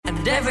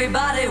And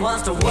everybody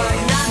wants to work, nah, me.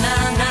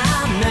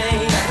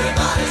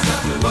 Everybody's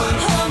got to work.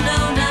 Oh,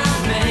 no, not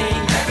me.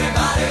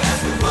 Everybody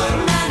has to work.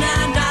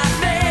 Nah, not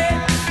me.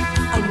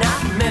 Oh,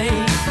 not me.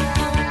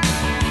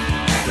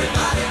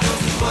 Everybody goes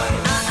to work.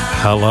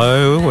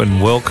 Hello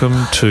and welcome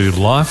to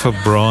Life of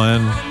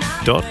Brian.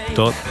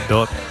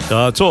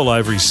 It's all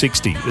over his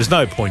 60. There's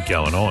no point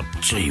going on.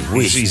 Gee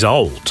whiz. He's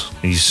old.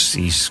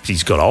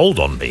 He's got old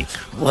on me.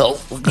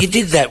 Well, you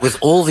did that with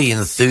all the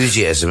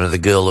enthusiasm of the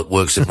girl that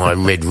works at my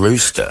Red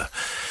Rooster.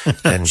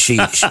 And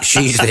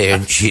she's there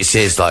and she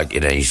says, like,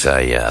 you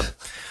say,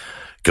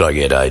 could I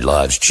get 8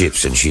 large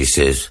chips? And she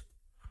says,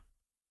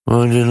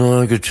 would you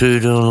like a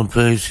 $2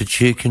 piece of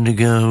chicken to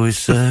go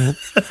with that?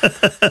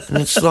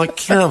 And it's like,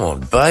 come on,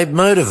 babe,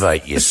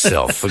 motivate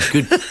yourself. For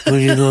good.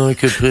 Would you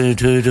like a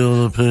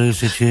 $2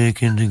 piece of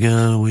chicken to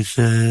go with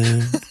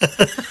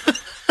that?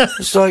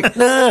 It's like,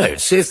 no.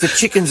 See, if the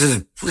chicken's,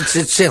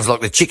 it sounds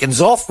like the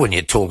chicken's off when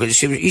you talk.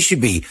 You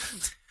should be,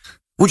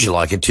 would you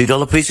like a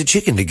 $2 piece of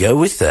chicken to go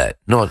with that?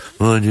 Not,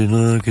 would you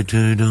like a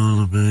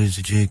 $2 piece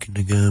of chicken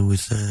to go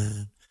with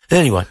that?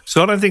 Anyway.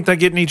 So I don't think they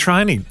get any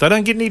training. They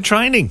don't get any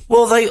training.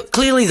 Well, they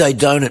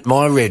don't at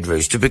my Red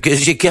Rooster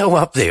because you go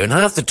up there and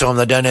half the time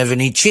they don't have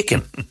any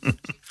chicken.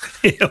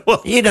 Yeah,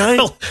 well,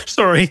 Well,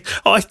 sorry,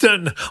 I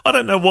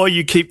don't know why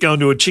you keep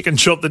going to a chicken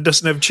shop that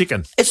doesn't have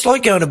chicken. It's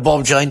like going to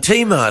Bob Jane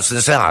T-Marts and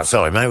say,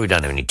 sorry, mate, we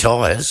don't have any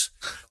tyres.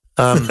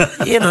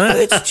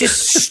 It's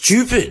just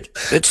stupid.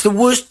 It's the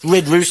worst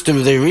Red Rooster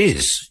there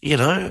is, You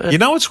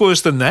know what's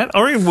worse than that?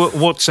 I reckon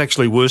what's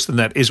actually worse than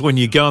that is when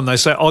you go and they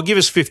say, oh, give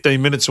us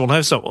 15 minutes and we'll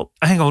have something. Well,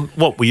 hang on,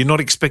 what, were you not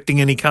expecting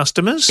any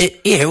customers?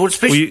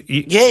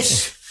 Especially,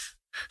 yes.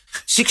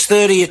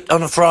 6:30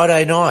 on a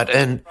Friday night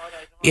and,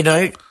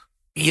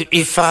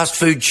 you fast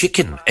food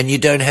chicken and you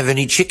don't have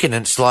any chicken.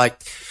 And it's like,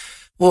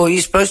 well,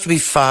 you're supposed to be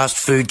fast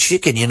food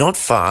chicken. You're not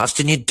fast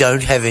and you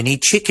don't have any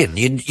chicken.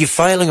 You're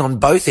failing on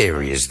both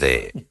areas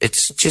there.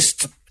 It's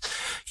just,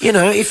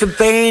 if a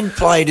band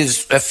played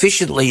as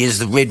efficiently as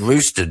the Red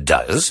Rooster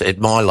does at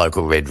my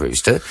local Red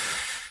Rooster,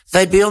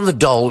 they'd be on the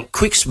dole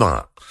quick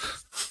smart.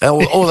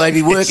 Or they'd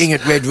be working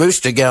at Red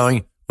Rooster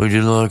going, would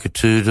you like a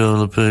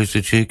 $2 piece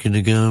of chicken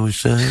to go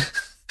with that?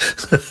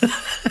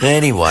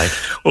 Anyway,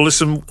 well,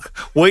 listen,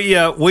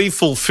 we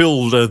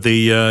fulfilled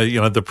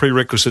the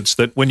prerequisites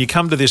that when you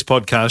come to this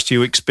podcast,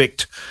 you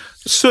expect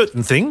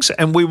certain things,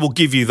 and we will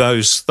give you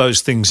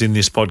those things in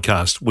this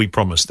podcast. We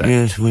promise that.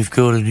 Yes, we've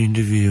got an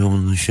interview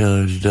on the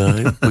show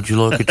today. Would you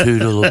like a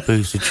 $2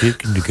 piece of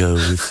chicken to go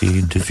with the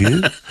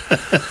interview?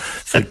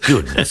 For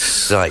goodness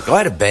sake, I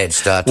had a bad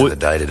start to the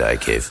day today,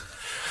 Kev.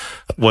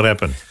 What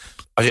happened?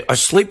 I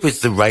sleep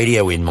with the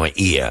radio in one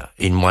ear,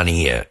 I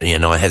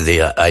have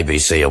the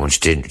ABC on, which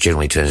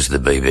generally turns to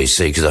the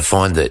BBC, because I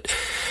find that,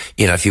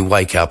 if you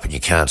wake up and you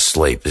can't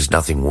sleep, there's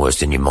nothing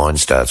worse than your mind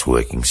starts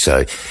working.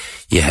 So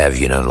you have,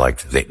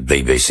 like the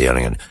BBC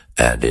on,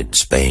 and in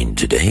Spain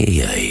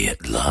today, a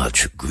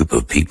large group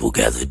of people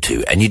gathered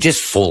to, and you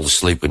just fall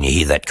asleep when you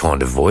hear that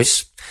kind of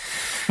voice.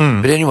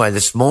 But anyway,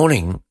 this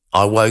morning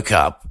I woke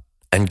up,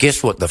 and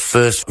guess what the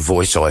first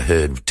voice I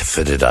heard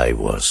for today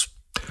was?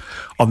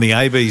 On the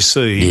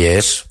ABC?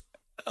 Yes.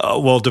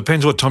 Well, it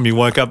depends what time you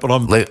woke up, but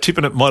I'm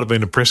tipping it might have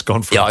been a press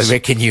conference. Yeah, I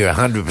reckon you're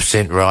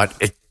 100% right.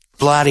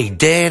 Bloody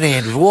Dan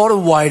Andrews, what a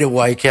way to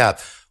wake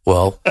up.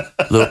 Well,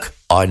 look,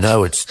 I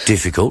know it's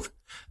difficult,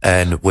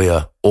 and we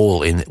are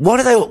all in.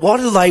 Why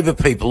do Labor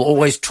people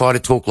always try to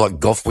talk like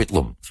Gough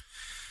Whitlam?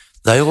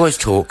 They always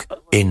talk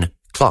in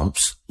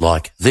clumps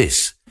like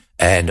this.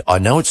 And I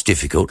know it's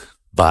difficult,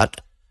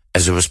 but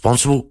as a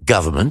responsible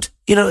government,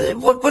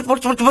 what?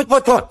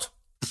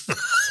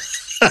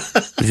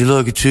 Would you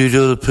like a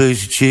 $2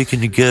 piece of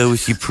chicken to go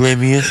with your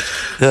Premier?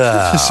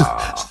 Dan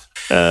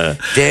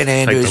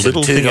Andrews, a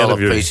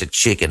 $2 piece of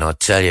chicken, I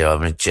tell you,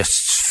 I'm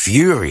just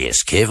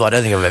furious, Kev. I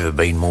don't think I've ever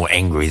been more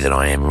angry than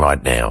I am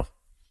right now.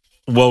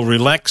 Well,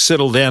 relax,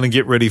 settle down and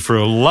get ready for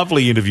a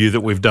lovely interview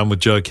that we've done with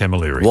Joe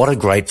Camilleri. What a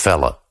great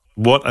fella.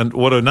 What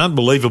an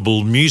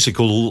unbelievable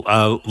musical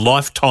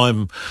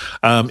lifetime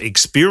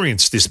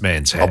experience this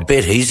man's had. I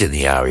bet he's in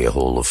the ARIA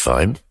Hall of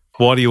Fame.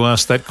 Why do you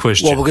ask that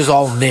question? Well, because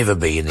I'll never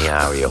be in the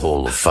ARIA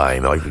Hall of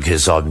Fame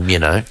because I'm,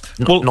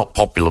 not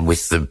popular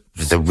with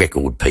the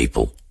record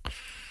people.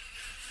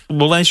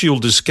 Well, as you'll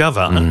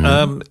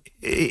discover,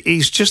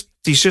 he's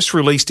just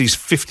released his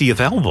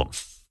 50th album.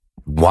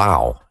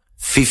 Wow,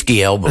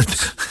 50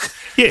 albums.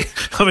 Yeah,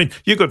 I mean,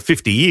 you've got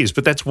 50 years,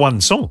 but that's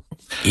one song.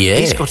 Yeah.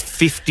 He's got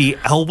 50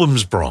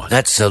 albums, Brian.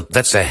 That's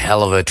a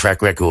hell of a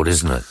track record,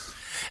 isn't it?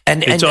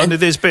 And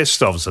there's best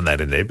songs than that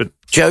in there, but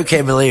Joe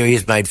Camilleri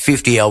has made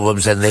 50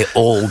 albums and they're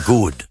all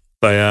good.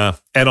 They are.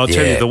 And I'll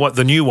tell you,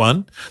 the new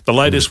one, the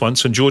latest one,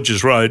 St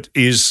George's Road,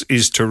 is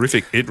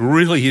terrific. It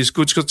really is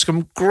good. It's got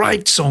some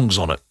great songs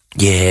on it.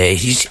 Yeah,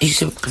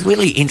 he's a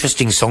really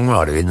interesting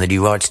songwriter in that he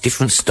writes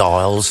different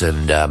styles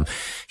and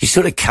he's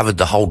sort of covered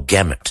the whole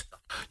gamut.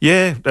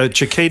 Yeah,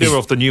 Chiquita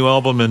off the new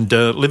album and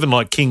Living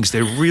Like Kings,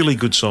 they're really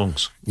good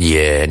songs.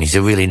 Yeah, and he's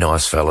a really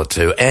nice fella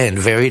too and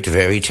very,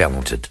 very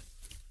talented.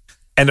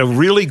 And a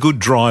really good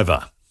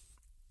driver.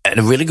 And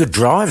a really good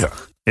driver.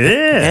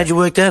 Yeah. How'd you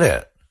work that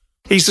out?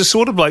 He's the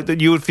sort of bloke that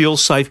you would feel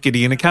safe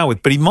getting in a car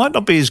with, but he might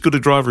not be as good a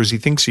driver as he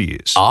thinks he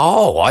is.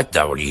 Oh, I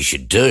know what he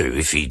should do.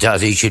 If he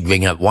does, he should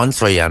ring up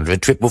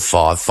 1300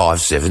 555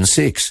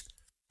 576.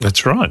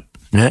 That's right.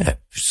 Yeah,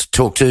 just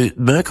talk to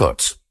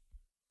Murcott's.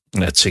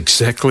 That's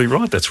exactly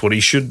right. That's what he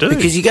should do.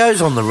 Because he goes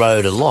on the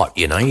road a lot,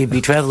 you know. You'd be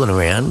travelling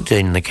around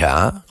in the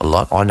car a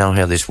lot. I know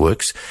how this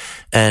works.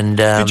 And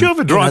did you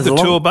ever drive the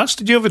long- tour bus?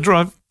 Did you ever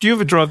drive? Do you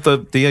ever drive the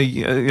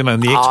in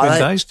the X-Men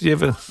days? Did you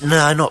ever?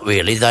 No, not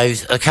really.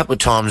 Those a couple of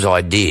times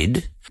I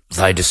did.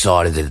 They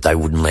decided that they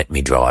wouldn't let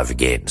me drive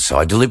again. So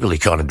I deliberately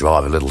kind of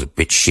drive a little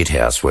bit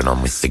shithouse when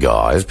I'm with the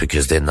guys,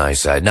 because then they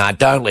say, no,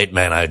 don't let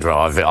Mano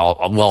drive.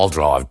 I'll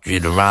drive, you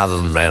know, rather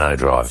than Mano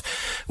drive,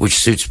 which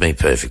suits me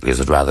perfectly, because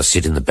I'd rather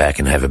sit in the back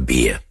and have a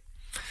beer.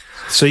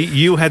 See,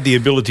 you had the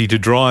ability to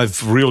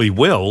drive really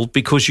well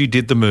because you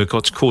did the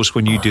Murcott's course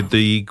when you did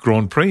the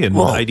Grand Prix in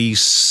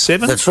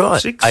 87? That's right,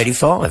 6?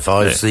 85.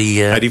 I was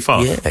the...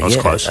 85. Yeah, I was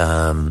close.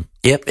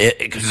 Yep,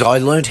 because I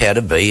learned how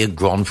to be a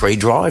Grand Prix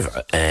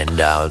driver,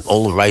 and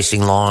all the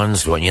racing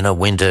lines, you know,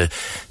 when to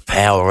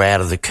power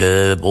out of the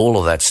curb, all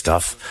of that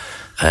stuff.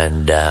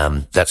 And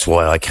that's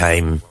why I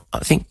came, I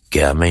think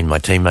me and my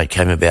teammate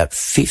came about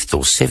 5th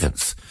or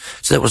 7th.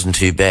 So that wasn't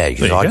too bad,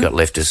 because I got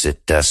left us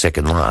at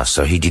second last,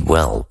 so he did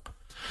well.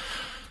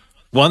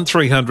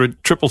 1300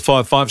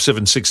 555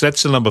 576.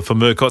 That's the number for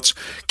Murcott's.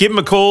 Give them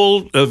a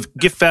call.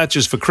 Gift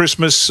vouchers for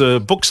Christmas.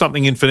 Book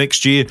something in for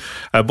next year.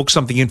 Book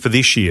something in for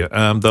this year.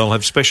 They'll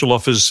have special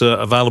offers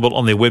available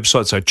on their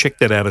website, so check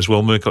that out as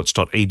well,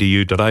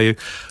 murcotts.edu.au.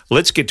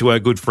 Let's get to our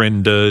good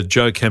friend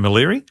Joe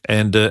Camilleri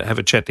and have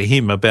a chat to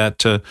him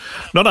about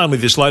not only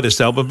this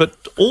latest album, but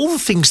all the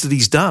things that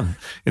he's done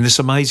in this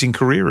amazing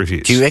career of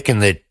his. Do you reckon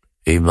that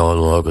he might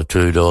like a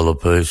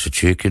 $2 piece of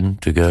chicken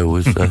to go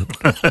with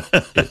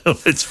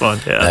that? Let's find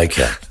out.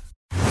 Okay.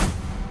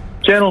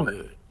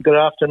 Gentlemen, good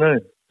afternoon.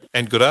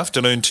 And good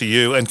afternoon to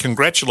you, and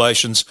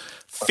congratulations,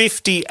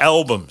 50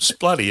 albums.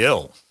 Bloody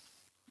hell.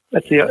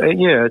 That's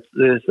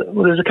there's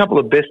a couple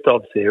of best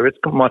ofs here. It's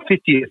my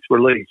 50th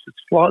release. It's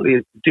slightly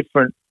a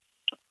different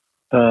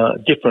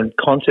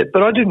concept,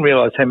 but I didn't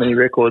realise how many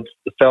records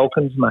the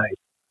Falcons made.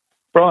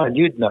 Brian,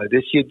 you'd know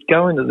this. You'd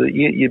go into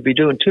you'd be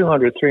doing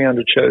 200,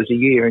 300 shows a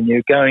year, and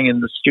you're going in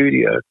the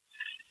studio,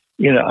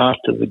 you know,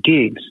 after the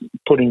gigs,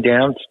 putting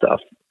down stuff.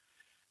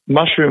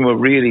 Mushroom were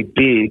really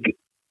big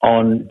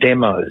on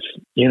demos,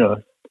 you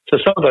know. So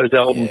some of those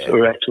albums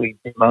were actually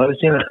demos,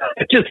 you know.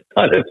 Just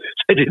kind of,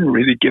 they didn't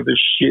really give a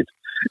shit.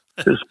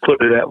 Just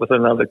put it out with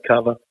another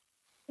cover.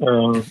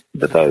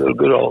 But those were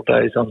good old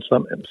days on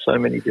so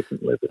many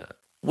different levels.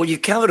 Well,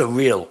 you've covered a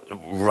real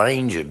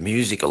range of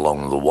music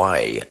along the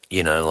way,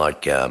 you know,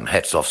 like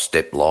Hats Off,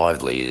 Step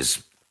Lively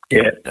is,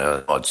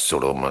 it's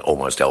sort of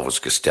almost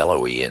Elvis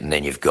Costello-y, and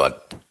then you've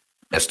got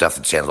stuff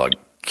that sounds like,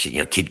 you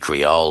know, Kid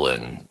Creole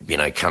and, you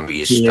know,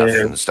 country stuff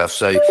and stuff.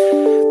 So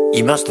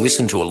you must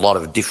listen to a lot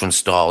of different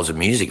styles of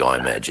music, I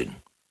imagine.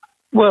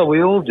 Well,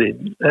 we all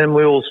did, and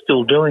we're all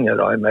still doing it,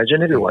 I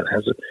imagine. Everyone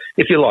has it.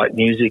 If you like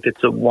music,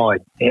 it's a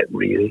wide net,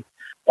 really.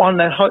 On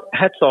that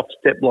Hats Off,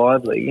 Step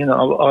Lively, you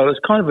know, I was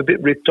kind of a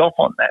bit ripped off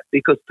on that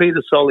because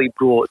Peter Solly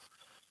brought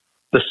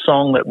the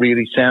song that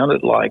really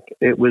sounded like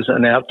it was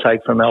an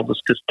outtake from Elvis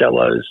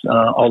Costello's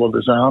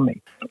Oliver's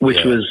Army,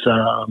 which was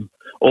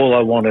All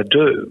I Want to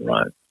Do,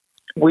 right?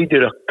 We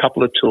did a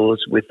couple of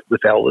tours with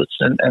Elvis,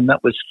 and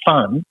that was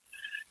fun.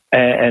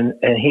 And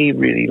he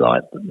really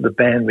liked, the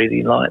band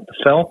really liked the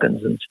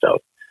Falcons and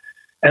stuff.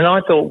 And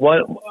I thought,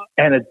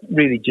 and it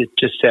really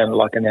just sounded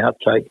like an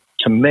outtake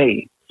to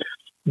me.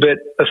 But,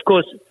 of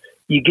course,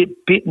 you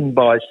get bitten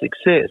by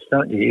success,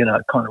 don't you? You know,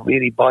 it kind of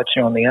really bites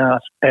you on the ass.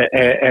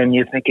 And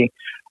you're thinking,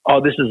 oh,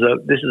 this is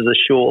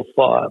a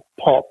surefire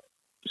pop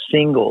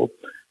single.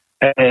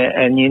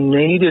 And you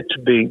need it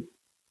to be,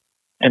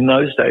 in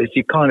those days,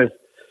 you kind of,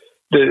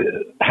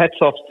 the Hats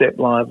Off, Step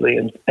Lively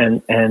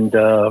and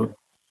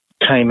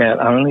came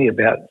out only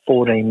about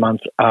 14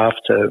 months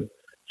after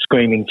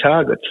Screaming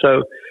Target.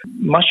 So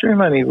Mushroom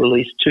only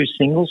released 2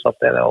 singles off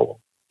that album.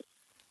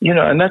 You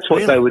know, and that's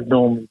what they would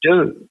normally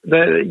do.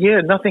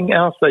 Nothing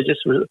else.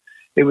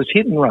 It was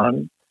hit and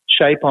run,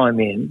 Shape I'm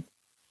In.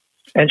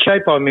 And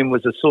Shape I'm In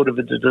was a sort of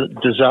a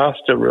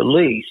disaster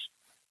release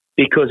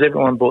because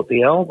everyone bought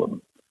the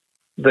album.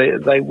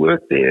 They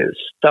worked their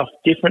stuff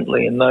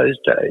differently in those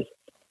days.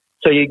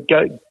 So you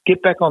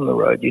get back on the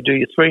road, you do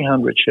your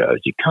 300 shows,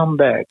 you come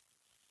back.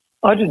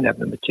 I didn't have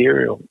the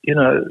material. You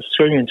know,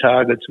 Screaming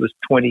Targets was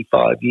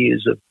 25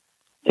 years of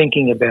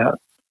thinking about,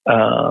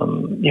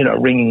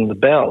 ringing the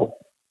bell.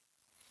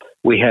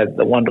 We had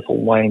the wonderful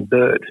Wayne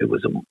Bird, who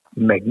was a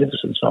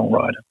magnificent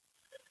songwriter.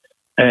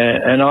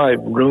 And I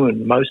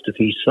ruined most of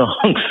his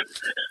songs.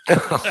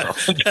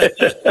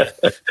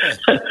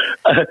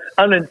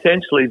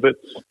 Unintentionally, but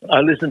I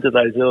listened to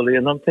those earlier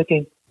and I'm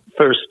thinking,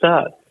 for a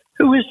start,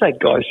 who is that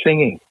guy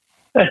singing?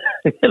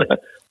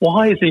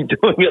 Why is he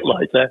doing it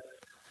like that?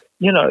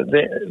 You know,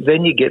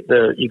 then you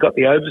got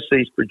the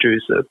overseas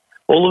producer.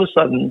 All of a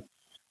sudden,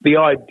 the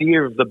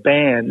idea of the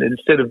band,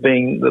 instead of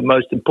being the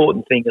most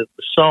important thing as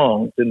the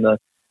songs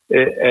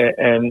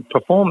and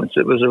performance,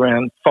 it was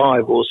around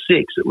 5 or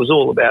 6. It was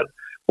all about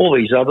all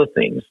these other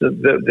things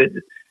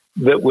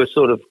that were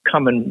sort of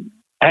coming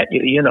at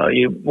you. You know,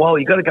 you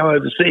got to go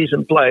overseas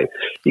and play.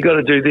 You got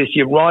to do this.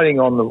 You're riding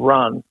on the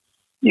run.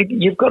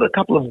 You've got a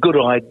couple of good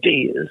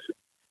ideas.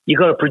 You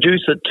got a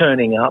producer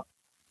turning up.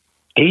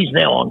 He's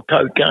now on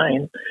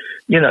cocaine.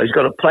 You know, he's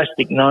got a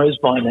plastic nose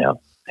by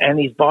now, and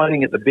he's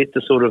biting at the bit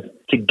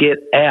to get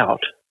out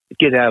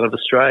of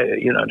Australia.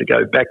 You know, to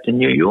go back to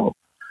New York.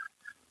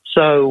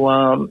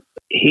 So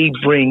he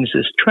brings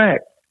this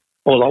track,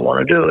 All I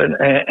Want to Do,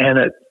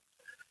 and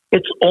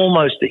it's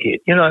almost a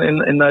hit. You know,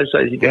 in those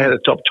days, if you had a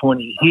top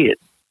 20 hit,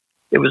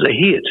 it was a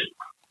hit,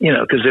 you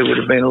know, because there would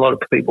have been a lot of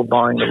people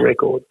buying the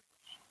record.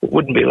 It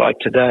wouldn't be like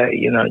today,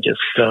 you know, just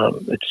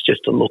it's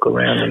just a look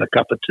around and a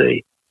cup of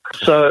tea.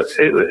 So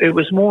it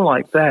was more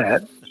like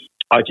that.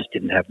 I just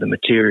didn't have the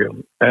material,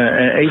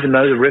 even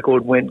though the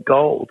record went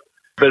gold.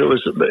 But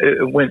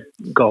it went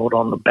gold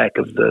on the back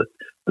of the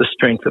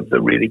strength of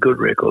the really good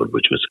record,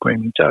 which was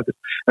Screaming Tuggers.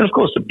 And, of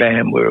course, the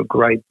band were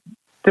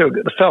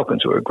the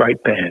Falcons were a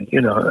great band,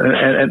 you know,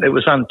 and it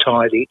was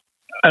untidy.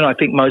 And I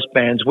think most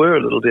bands were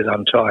a little bit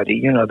untidy,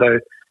 you know, though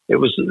there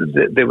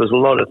was a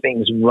lot of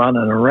things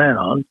running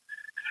around.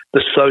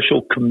 The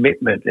social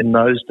commitment in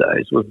those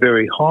days were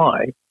very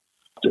high.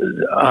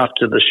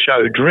 After the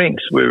show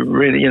drinks were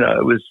really, you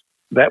know,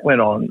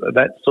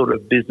 that sort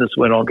of business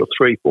went on till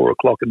 3, 4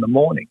 o'clock in the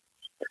morning.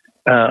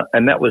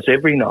 And that was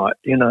every night,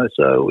 you know,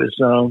 so it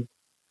was,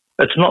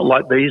 it's not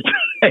like these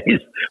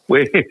days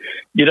where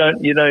you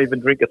don't even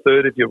drink a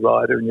third of your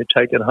rider and you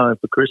take it home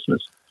for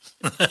Christmas.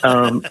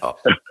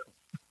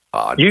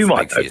 You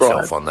might for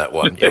yourself, Brian, on that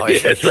one.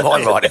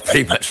 My rider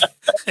pretty much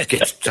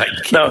gets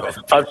taken care of.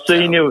 I've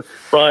seen you,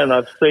 Brian.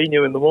 I've seen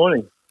you in the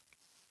morning.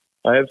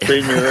 I have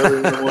seen you early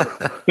in the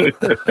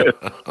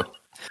morning.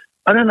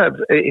 I don't know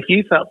if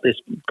you felt this,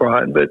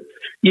 Brian, but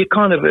you're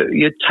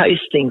you're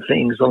tasting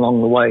things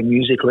along the way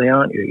musically,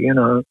 aren't you? You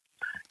know,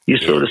 you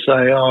sort of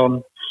say,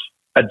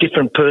 a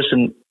different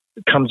person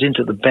comes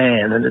into the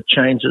band and it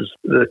changes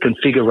the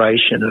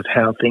configuration of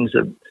how things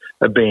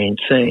are being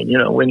seen. You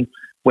know, when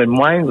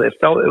Wayne left,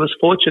 it was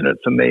fortunate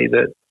for me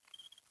that,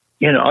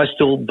 you know, I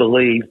still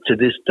believe to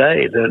this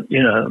day that,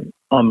 you know,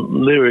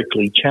 I'm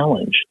lyrically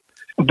challenged.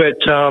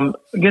 But,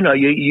 you know,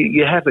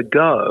 you have a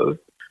go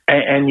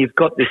and you've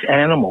got this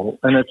animal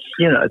and it's,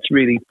 you know, it's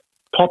really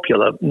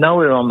popular,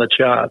 nowhere on the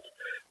charts,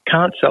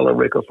 can't sell a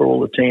record for all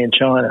the tea in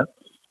China.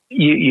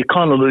 You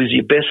kind of lose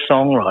your best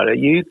songwriter.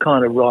 You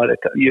kind of write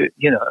you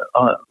know,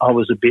 I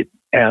was a bit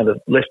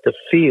left of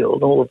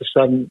field. All of a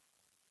sudden,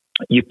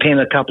 you pen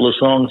a couple of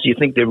songs, you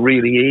think they're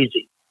really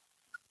easy.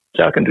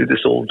 So I can do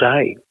this all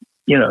day,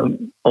 you know,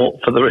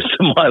 for the rest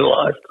of my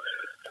life.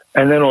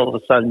 And then all of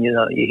a sudden, you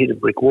know, you hit a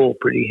brick wall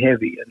pretty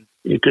heavy, and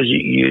because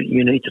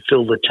you need to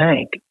fill the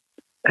tank.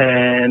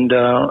 And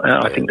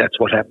I think that's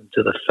what happened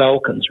to the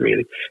Falcons,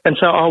 really. And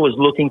so I was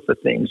looking for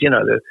things, you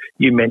know,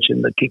 you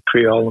mentioned the Kid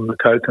Creole and the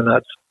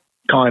Coconuts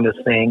kind of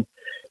thing.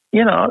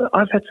 You know,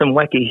 I've had some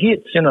wacky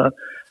hits. You know,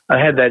 I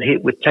had that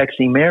hit with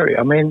Taxi Mary.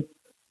 I mean,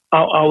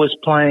 I was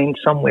playing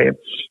somewhere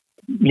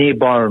near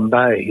Byron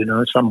Bay, you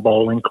know, some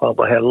bowling club.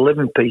 I had an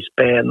 11-piece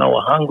band. They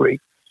were hungry.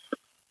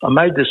 I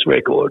made this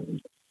record.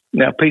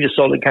 Now, Peter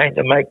Solly came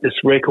to make this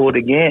record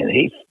again.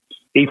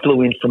 He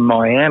flew in from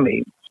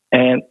Miami,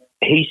 and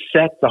he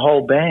sacked the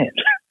whole band.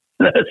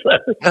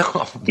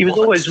 So he was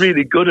always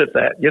really good at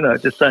that, you know,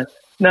 just saying,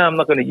 no, I'm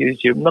not going to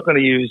use you. I'm not going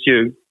to use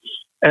you.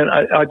 And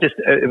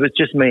it was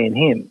just me and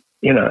him,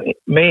 you know,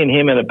 me and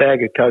him and a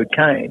bag of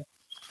cocaine,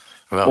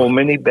 or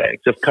many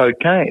bags of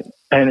cocaine.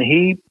 And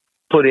he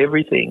put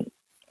everything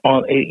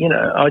on, you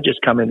know, I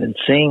just come in and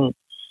sing.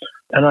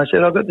 And I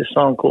said, I've got this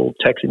song called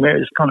Taxi Mary,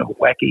 this kind of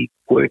wacky,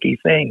 quirky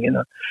thing, you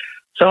know.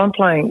 So I'm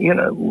playing, you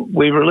know,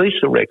 we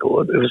released a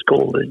record. It was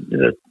called,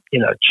 you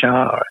know,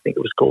 Char. I think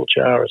it was called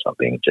Char or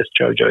something, just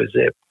Jojo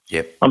Zep.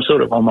 Yep. I'm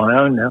sort of on my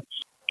own now.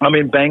 I'm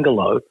in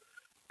Bangalore,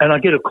 and I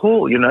get a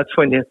call, you know, that's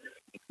when you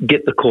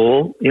get the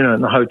call, you know,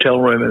 in the hotel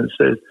room, and it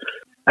says,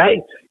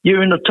 hey,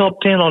 you're in the top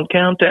 10 on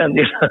Countdown,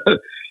 you know.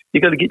 You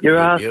got to get your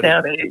ass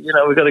down here, you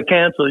know, we've got to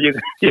cancel.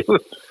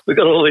 We've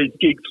got all these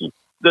gigs,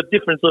 the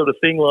different sort of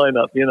thing lined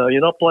up, you know.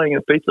 You're not playing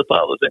in pizza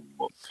parlors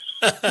anymore.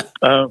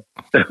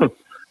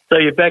 So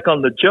you're back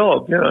on the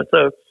job, you know.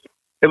 So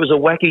it was a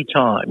wacky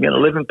time, you know,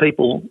 11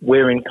 people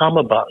wearing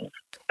cummerbunds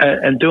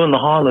and doing the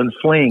Highland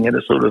Fling and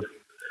a sort of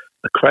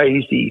a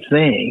crazy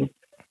thing.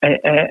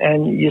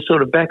 And you're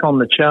sort of back on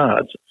the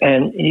charts.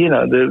 And, you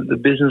know, the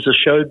business of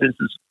show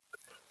business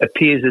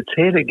appears its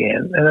head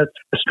again. And it's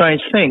a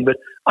strange thing. But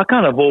I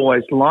kind of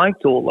always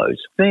liked all those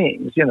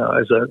things, you know,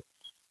 as a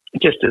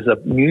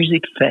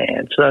music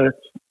fan. So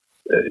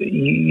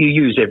you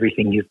use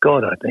everything you've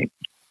got, I think.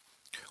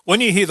 When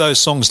you hear those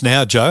songs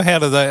now, Joe, how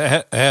do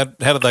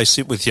they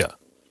sit with you?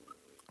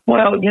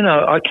 Well, you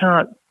know, I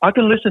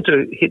can listen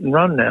to Hit and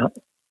Run now.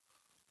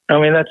 I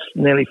mean, that's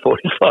nearly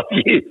 45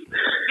 years.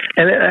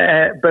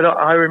 But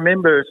I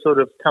remember sort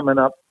of coming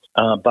up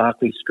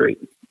Barclay Street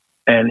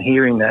and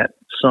hearing that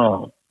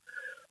song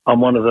on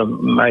one of the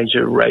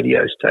major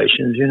radio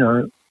stations, you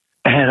know,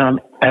 and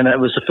it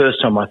was the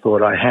first time I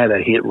thought I had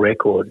a hit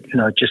record. You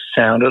know, it just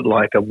sounded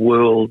like a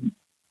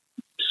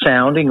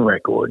world-sounding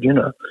record, you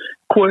know,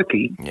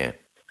 quirky. Yeah.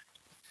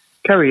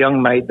 Gary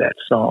Young made that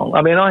song.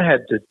 I mean, I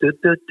had do,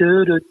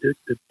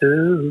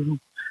 and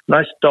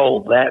I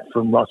stole that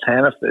from Ross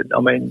Hannaford.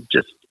 I mean,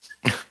 just,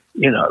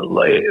 you know,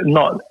 like,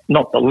 not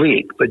the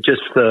lick, but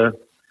just the,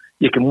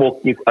 you can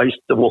walk, I used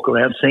to walk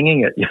around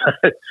singing it, you know,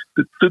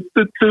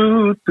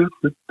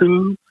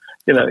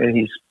 you know, in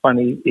his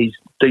funny, his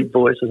deep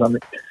voice or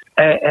something.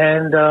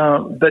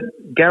 But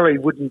Gary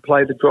wouldn't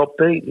play the drop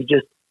beat. He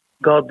just,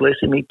 God bless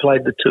him, he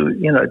played the two,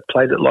 you know,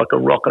 played it like a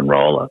rock and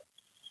roller.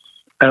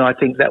 And I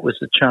think that was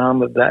the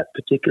charm of that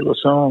particular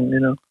song, you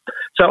know.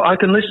 So I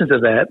can listen to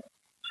that,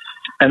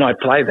 and I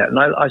play that, and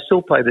I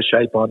still play The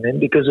Shape I'm In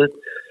because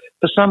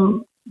there's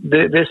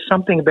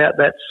something about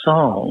that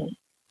song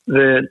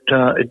that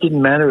it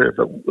didn't matter if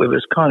it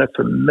was kind of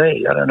for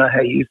me. I don't know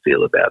how you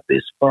feel about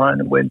this,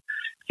 Brian, when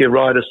you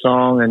write a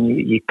song and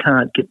you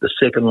can't get the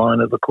second line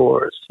of the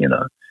chorus, you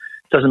know.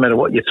 It doesn't matter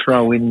what you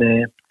throw in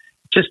there. It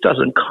just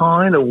doesn't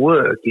kind of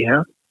work, you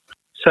know.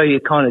 So you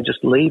kind of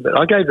just leave it.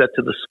 I gave that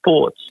to the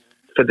Sports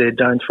for their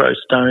Don't Throw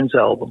Stones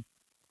album.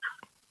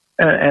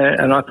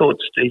 And I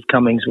thought Steve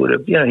Cummings would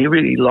have, you know, he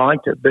really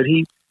liked it, but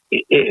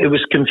it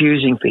was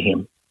confusing for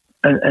him.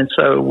 And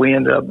so we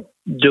ended up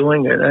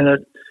doing it,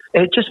 and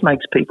it just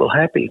makes people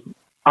happy.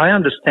 I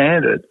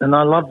understand it, and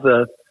I love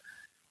the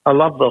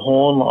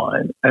horn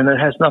line, and it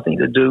has nothing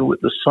to do with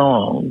the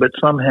song, but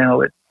somehow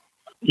it,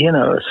 you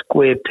know, a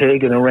square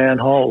peg in a round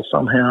hole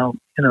somehow,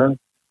 you know,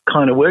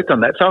 kind of worked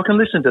on that. So I can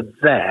listen to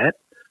that.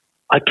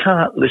 I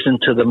can't listen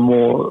to the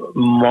more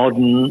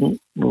modern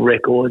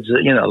records,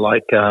 you know,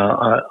 like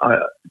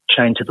I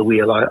Chain to the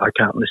Wheel. I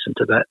can't listen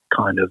to that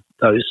kind of,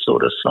 those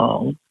sort of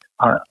songs.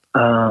 I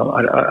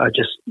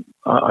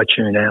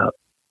tune out.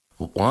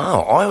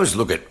 Wow, I always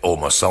look at all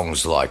my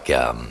songs like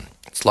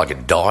it's like a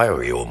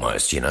diary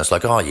almost, you know. It's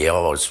like, oh yeah, I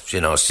was, you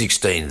know,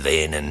 16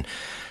 then, and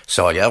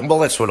so I go, well,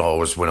 that's what I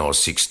was when I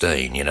was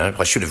 16, you know.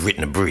 I should have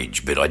written a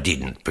bridge, but I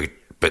didn't.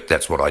 But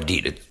that's what I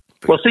did.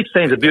 Well,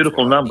 16 is a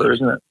beautiful number,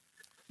 isn't it?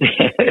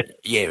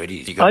 Yeah, it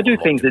is. I do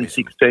things in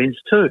 16s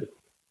too,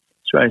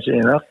 strangely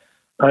enough.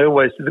 I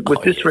always,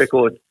 with this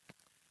record,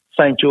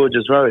 St.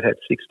 George's Road had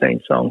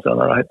 16 songs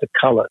on it. I had to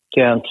cull it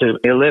down to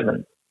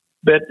 11.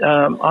 But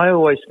I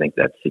always think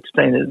that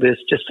 16,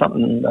 there's just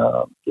something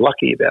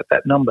lucky about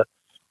that number.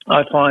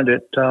 I find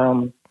it,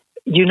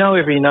 you know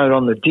every note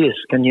on the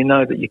disc, and you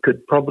know that you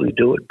could probably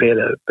do it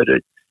better, but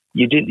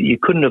you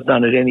couldn't have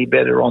done it any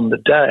better on the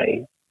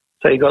day,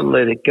 so you got to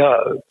let it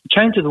go.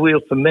 Chain to the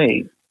Wheel for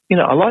me, you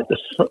know, I like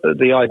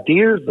the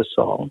idea of the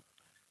song,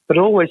 but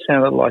it always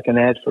sounded like an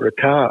ad for a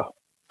car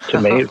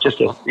to me. It was just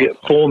a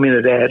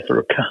 4-minute ad for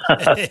a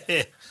car.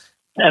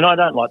 And I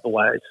don't like the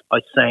way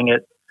I sang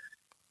it.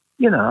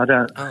 You know, I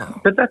don't.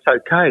 Oh. But that's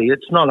okay.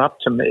 It's not up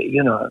to me,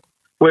 you know.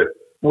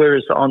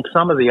 Whereas on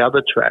some of the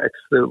other tracks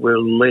that were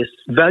less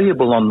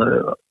valuable on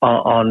the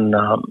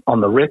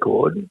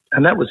record,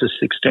 and that was a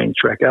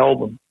 16-track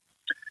album,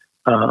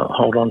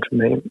 Hold On To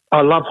Me.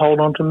 I love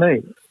Hold On To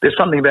Me. There's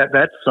something about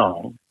that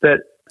song that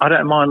I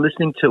don't mind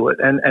listening to it.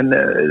 And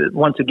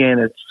once again,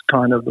 it's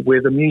kind of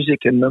where the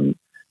music and the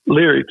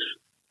lyrics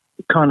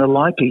kind of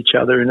like each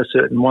other in a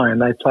certain way,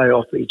 and they play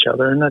off each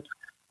other, and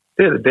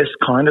they're the best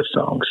kind of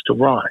songs to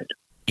write.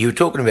 You were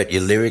talking about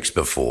your lyrics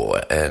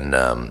before and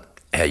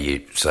how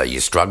you say you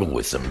struggle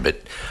with them,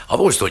 but I've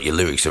always thought your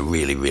lyrics are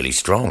really, really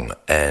strong.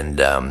 And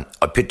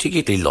I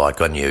particularly like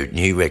on your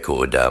new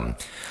record,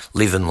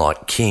 Living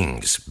Like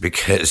Kings,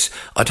 because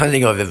I don't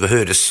think I've ever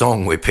heard a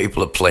song where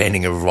people are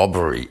planning a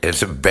robbery.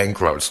 It's a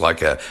bankroll. It's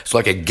like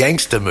a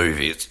gangster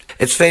movie.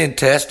 It's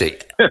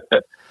fantastic.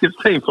 You've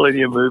seen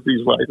plenty of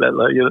movies like that,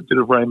 like, you know, a bit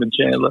of Raymond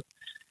Chandler.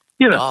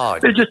 You know,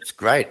 they're just it's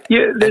great.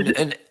 Yeah,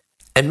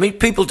 and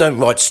people don't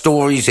write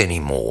stories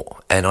anymore,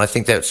 and I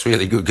think that's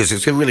really good because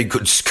it's a really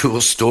good school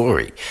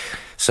story.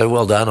 So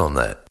well done on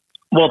that.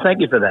 Well,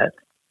 thank you for that.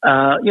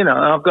 You know,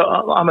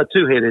 I'm a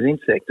two-headed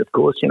insect, of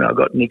course. You know, I've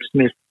got Nick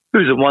Smith,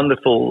 who's a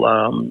wonderful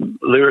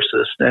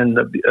lyricist and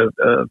a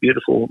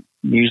beautiful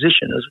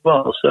musician as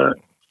well. So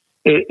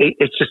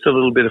it's just a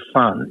little bit of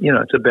fun. You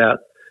know, it's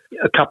about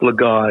a couple of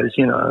guys,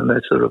 you know, and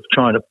they're sort of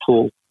trying to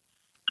pull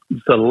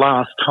the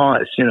last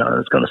heist, you know,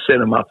 it's going to set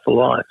them up for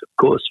life. Of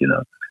course, you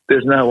know,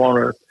 there's no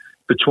honour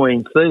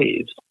between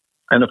thieves.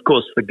 And, of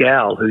course, the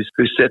gal who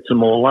sets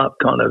them all up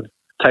kind of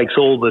takes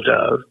all the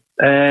dough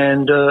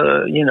and,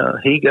 you know,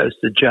 he goes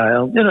to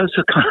jail. You know,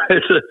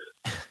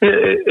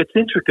 it's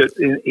intricate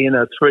in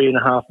a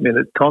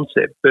 3.5-minute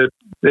concept, but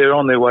they're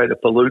on their way to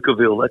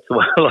Palookaville. That's the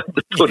way I like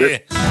to put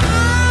it.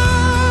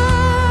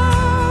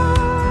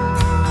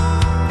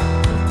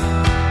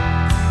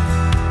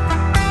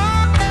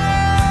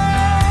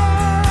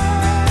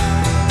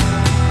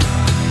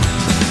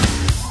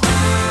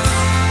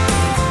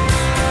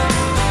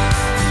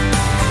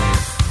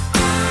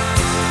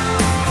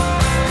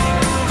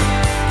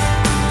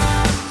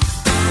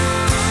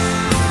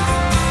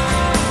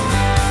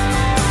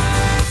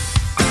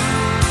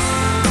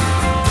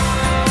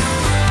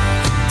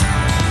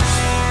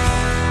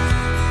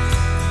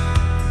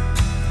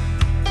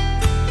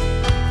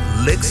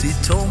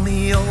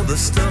 me all the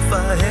stuff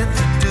I had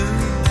to do.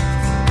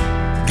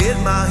 Get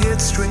my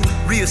head straight,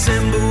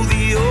 reassemble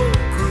the old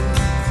crew.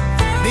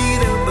 Need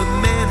help but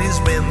manage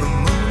when the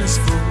moon is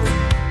full.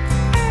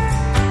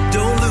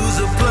 Don't lose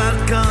a plot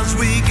cause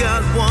we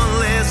got one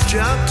last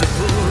job to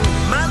pull.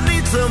 Might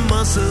need some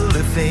muscle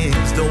if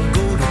things don't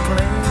go to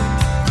plan.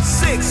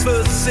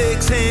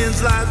 6'6"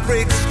 hands like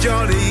bricks,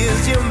 Jordy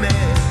is your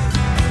man.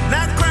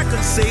 Not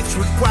cracking safes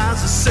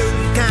requires a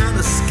certain kind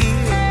of skill.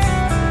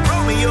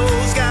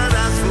 Romeo's got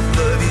eyes for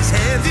blood, he's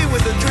handy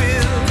with a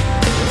drill.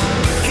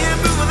 Can't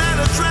move without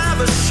a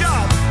driver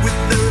sharp with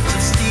nerves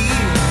of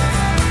steel.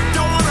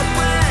 Don't wanna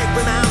brag,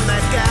 but I'm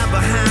that guy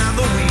behind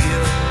the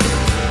wheel.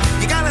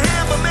 You gotta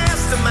have a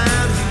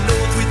mastermind who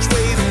knows which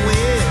way to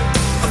win.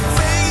 A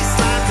face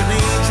like an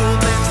angel,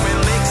 that's where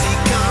Lexi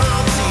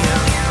comes in.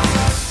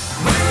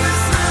 When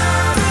this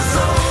night is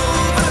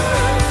over,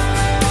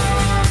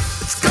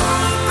 it's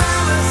gold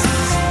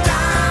palaces,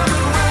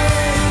 diamond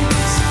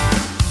rings,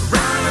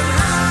 riding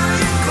high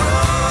in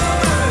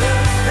clover.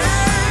 Hey,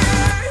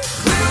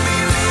 we'll be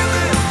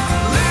living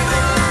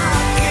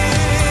like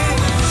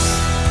kings.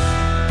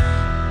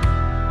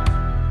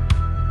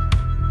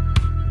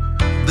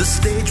 The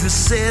stage was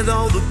set,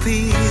 all the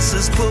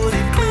pieces put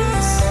in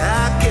place.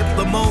 I kept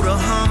the motor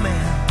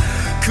humming,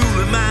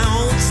 cooling my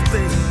own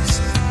space.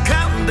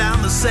 Counting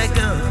down the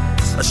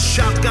seconds, a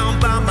shotgun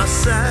by my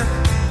side.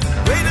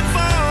 Waiting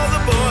for all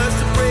the boys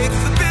to break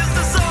the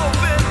business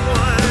open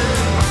wide.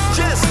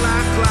 Just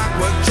like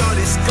clockwork,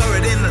 Jordy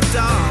scurried in the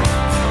dark.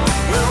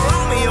 With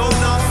Romeo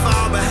not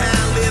far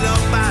behind, lit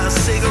up by a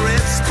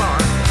cigarette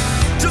spark.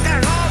 Took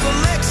out all the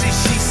Lexi,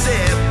 she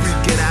said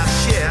we'd get our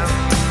share.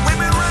 When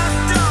we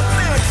rocked up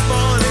next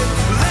morning,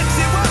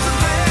 Lexi wasn't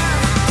there.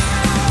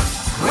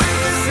 When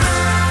this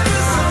night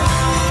is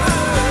over,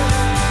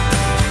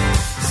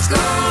 it's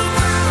gold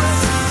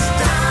palaces,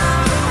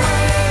 diamond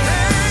rings,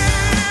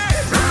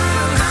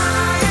 riding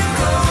high in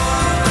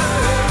clover.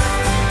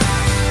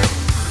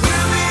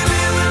 We'll be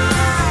living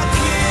like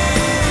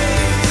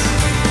kings.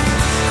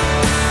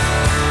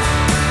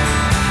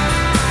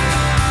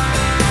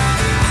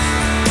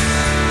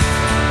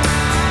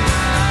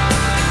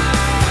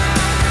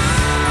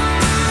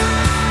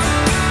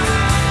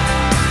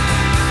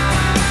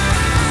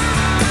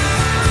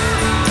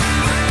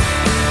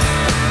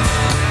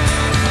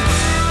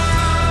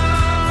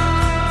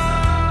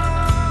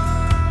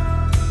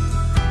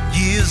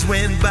 Years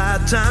went by,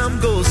 time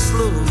goes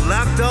slow,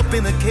 locked up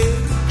in a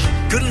cage.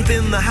 Couldn't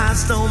pin the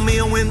heist on me,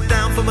 I went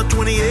down from a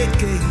 28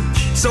 gauge.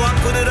 So I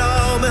put it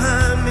all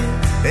behind me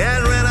and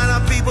ran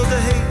out of people to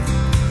hate.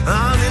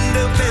 On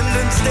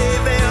Independence Day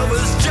there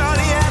was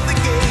Johnny at the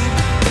gate.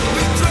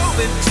 We drove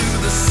into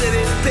the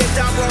city, picked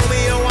out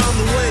Romeo on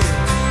the way.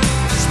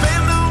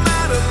 Spent all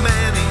night at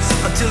Manny's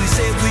until he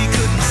said we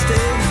couldn't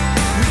stay.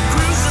 We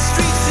cruised the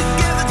streets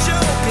together,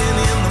 joking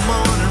in the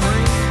morning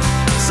rain.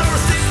 Saw a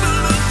stick that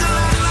looked a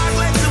lot like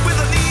Lexi with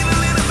a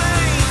needle in a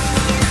vein.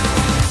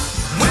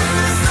 When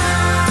this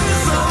night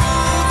is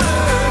over,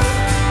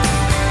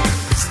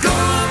 it's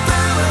gold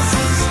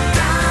palaces,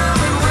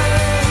 diamond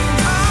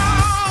rings,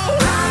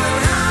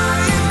 riding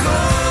high in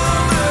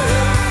clover.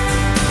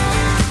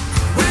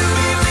 We'll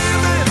be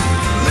living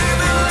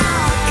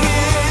like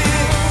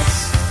kings.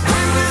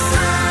 When this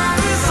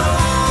night is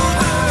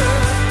over,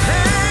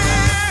 hey,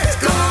 it's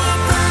gold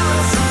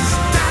palaces,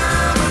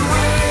 diamond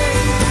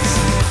rings,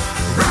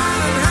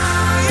 riding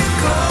high in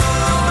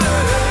clover.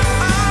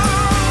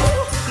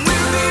 Oh,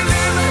 we'll be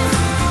living like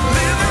kings.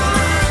 Living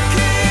like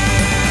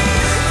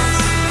kings.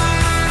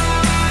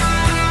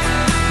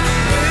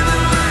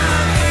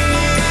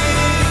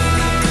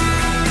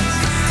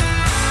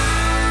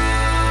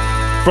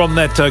 From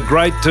that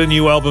great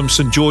new album,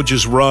 St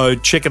George's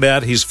Road, check it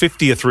out, his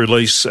 50th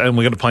release, and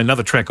we're going to play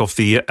another track off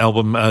the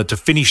album to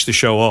finish the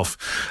show off.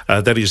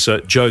 That is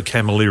Joe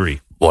Camilleri,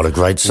 What a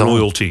great song.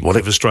 royalty What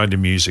of Australian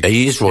music.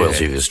 He is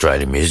royalty of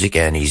Australian music,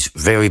 and he's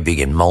very big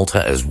in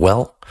Malta as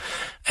well,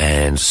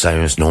 and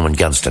same as Norman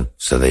Gunston.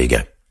 So there you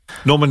go.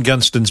 Norman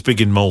Gunston's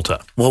big in Malta.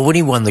 Well, when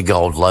he won the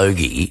gold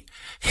Logie,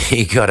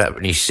 he got up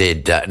and he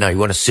said, no, he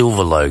won a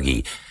silver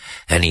Logie,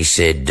 and he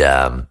said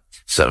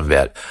something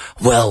about,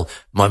 well,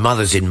 my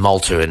mother's in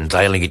Malta and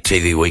they only get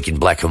TV Week in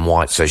black and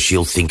white, so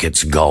she'll think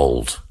it's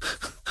gold.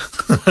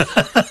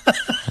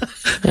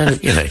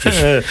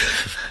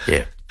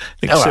 Yeah.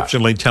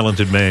 Exceptionally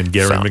talented man,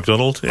 Gary So-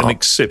 McDonald. An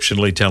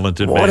exceptionally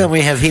talented man. Why don't we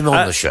have him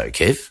on the show,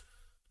 Kev?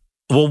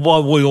 Well,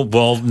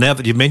 now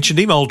that you've mentioned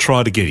him, I'll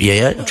try to get him.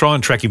 Yeah. I'll try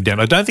and track him down.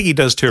 I don't think he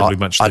does terribly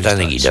much I these don't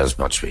think he days. does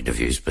much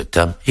interviews, but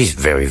he's a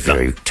very,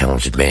 very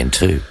talented man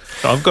too.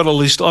 I've got a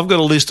list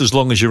as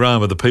long as your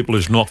arm of the people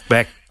who's knocked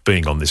back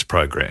being on this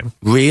program.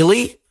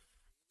 Really?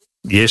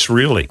 Yes,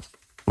 really.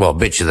 Well, I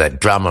bet you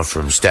that drummer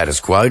from Status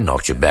Quo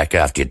knocked you back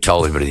after you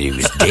told everybody he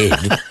was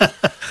dead.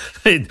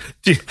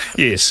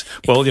 Yes.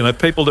 Well,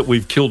 people that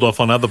we've killed off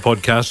on other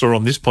podcasts or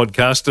on this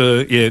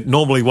podcast,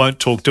 normally won't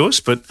talk to us,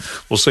 but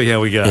we'll see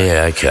how we go.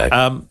 Yeah, okay.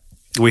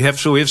 We have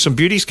some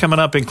beauties coming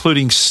up,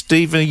 including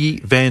Stevie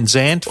Van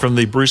Zandt from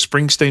the Bruce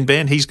Springsteen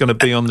Band. He's going to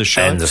be on the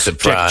show. And the Jack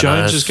Sopranos.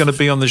 Jones is going to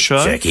be on the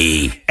show.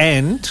 Jackie.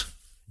 And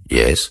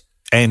Yes.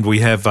 we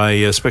have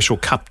a special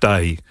Cup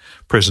Day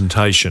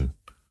presentation.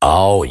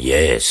 Oh,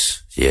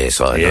 yes.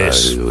 Yes, I know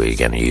who we're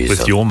going to use.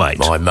 With your mate.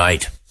 My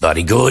mate.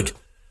 Bloody good.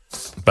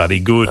 Buddy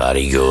good.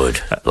 Bloody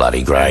good.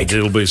 Bloody great. And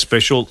it'll be a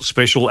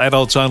special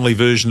adults only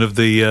version of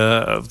the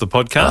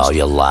podcast. Oh,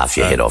 you'll laugh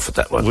your head off at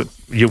that one.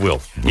 You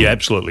will. You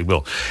absolutely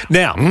will.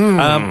 Now,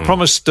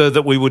 promised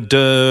that we would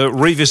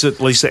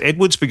revisit Lisa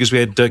Edwards because we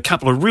had a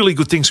couple of really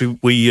good things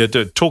we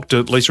talked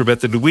to Lisa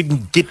about that we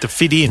didn't get to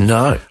fit in.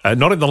 No.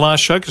 Not in the last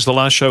show because the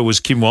last show was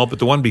Kim Wilde, but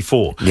the one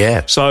before.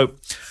 Yeah. So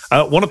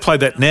I want to play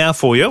that now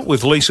for you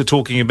with Lisa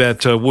talking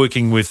about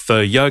working with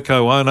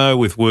Yoko Ono,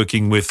 with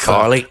working with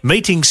Kylie.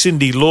 meeting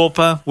Cyndi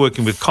Lauper,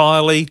 working with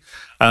Kylie,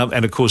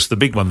 and, of course, the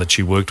big one that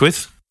she worked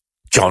with.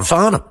 John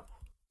Farnham.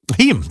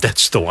 Him,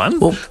 that's the one.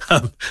 Well-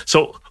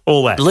 So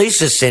all that.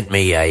 Lisa sent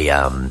me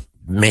a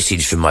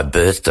message for my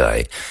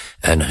birthday,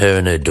 and her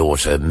and her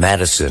daughter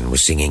Madison were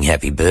singing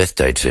Happy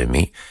Birthday to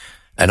me.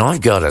 And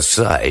I've got to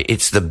say,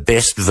 it's the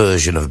best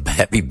version of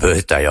Happy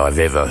Birthday I've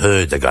ever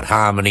heard. They've got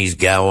harmonies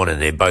going and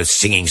they're both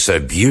singing so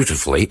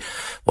beautifully.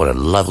 What a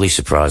lovely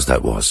surprise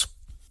that was.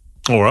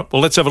 All right.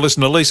 Well, let's have a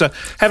listen to Lisa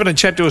having a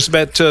chat to us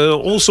about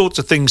all sorts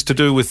of things to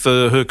do with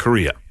her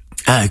career.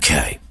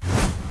 Okay.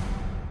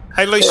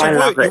 Hey, Lisa, I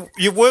love it.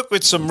 you work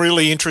with some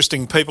really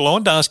interesting people. I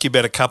wanted to ask you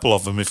about a couple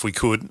of them, if we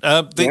could.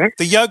 The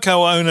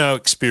Yoko Ono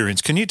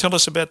experience. Can you tell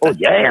us about that? Oh,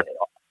 yeah.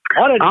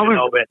 I didn't even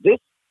know about this.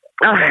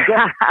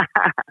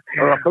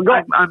 I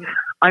forgot.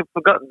 I've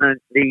forgotten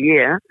the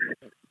year,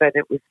 but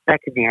it was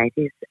back in the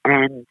 80s,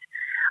 and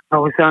I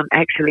was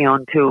actually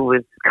on tour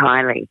with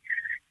Kylie,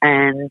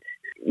 and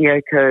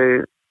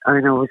Yoko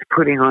Ono was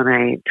putting on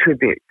a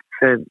tribute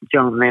for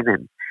John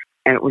Lennon,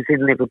 and it was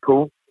in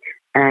Liverpool,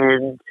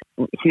 and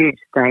huge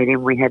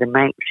stadium. We had a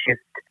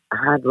makeshift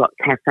Hard Rock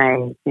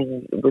Cafe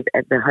thing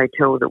at the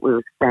hotel that we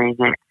were staying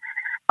at.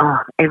 Oh,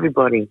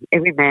 everybody,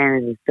 every man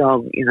and his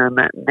dog,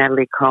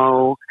 Natalie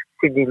Cole,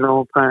 Cyndi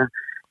Lauper,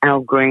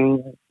 Al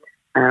Green,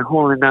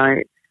 Hall &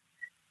 Oates,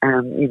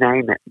 you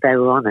name it, they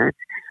were on it.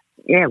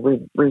 Yeah,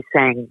 we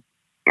sang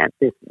at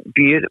this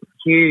beautiful,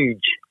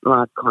 huge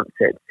live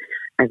concert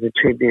as a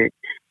tribute.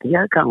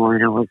 Yoko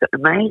Ono was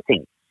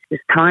amazing. This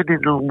tiny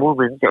little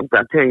woman,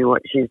 I'll tell you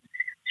what, she's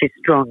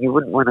strong. You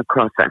wouldn't want to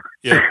cross her.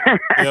 Yeah.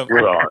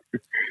 Right.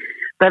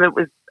 But it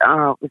was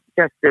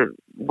just a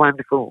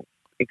wonderful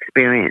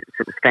experience.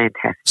 It was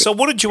fantastic. So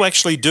what did you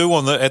actually do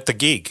at the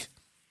gig?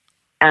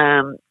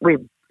 We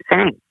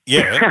sang.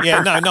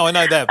 Yeah. No, I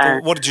know that.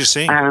 But what did you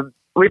sing?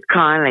 With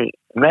Kylie.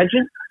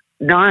 Imagine?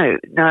 No.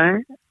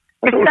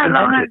 It's so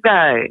long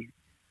ago.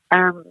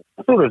 I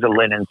thought it was a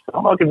Lennon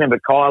song. I can remember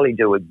Kylie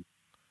doing.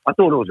 I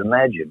thought it was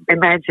Imagine.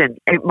 Imagine.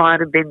 It might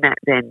have been that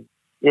then.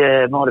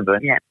 Yeah, it might have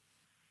been. Yeah.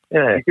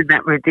 Yeah. Isn't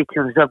that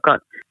ridiculous? I've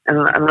got a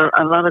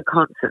lot of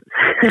concerts.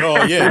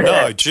 Oh, yeah,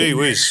 no, gee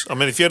whiz. I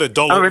mean, if you had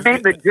 $1... I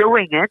remember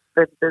doing it,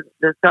 but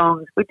the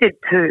songs, we did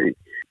two.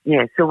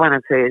 Yeah, so one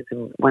of hers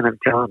and one of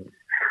John's.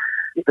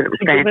 But it was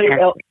fantastic.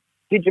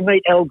 Did you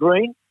meet Al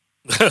Green?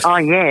 Oh,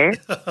 yeah.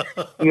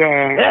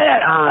 Yeah. Yeah,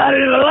 I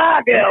didn't even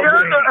like Al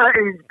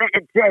Green. It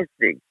was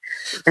fantastic.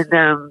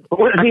 And,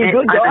 Was he a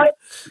good guy?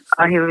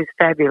 Oh, he was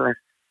fabulous.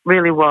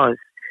 Really was.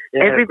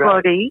 Yeah,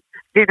 Everybody,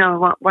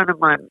 one of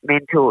my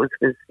mentors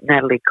was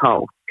Natalie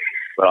Cole.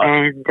 Right.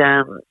 And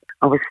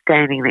I was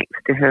standing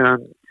next to her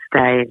on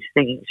stage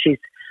thinking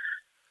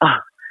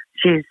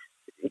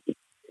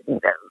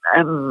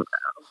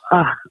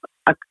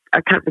I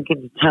can't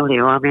begin to tell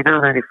you. I mean,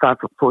 I'm only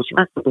 5'4". She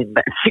must have been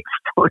about 6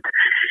 foot.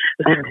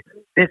 And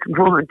this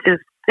woman,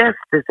 just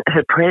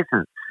her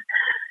presence,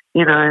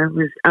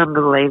 was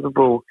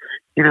unbelievable.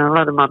 A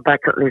lot of my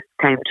bucket list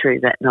came true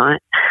that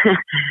night.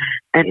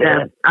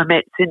 And I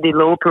met Cyndi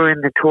Lauper in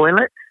the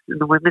toilets, in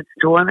the women's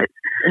toilets.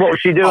 What was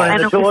she doing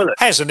in the toilet?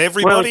 Hasn't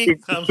everybody?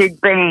 Well,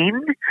 she'd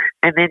been,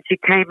 and then she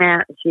came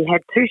out and she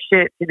had 2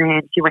 shirts in her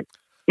hand. She went,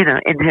 in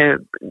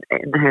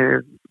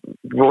her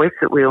voice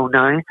that we all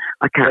know.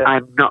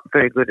 I'm not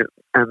very good at,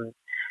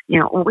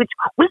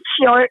 which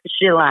shirt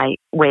shall I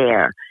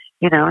wear?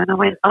 And I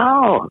went,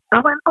 oh,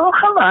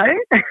 hello.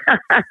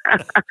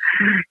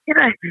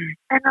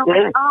 And I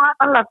went,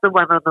 I love the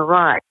one on the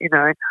right,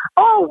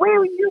 Oh, where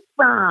are you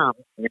from?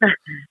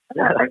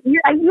 Are you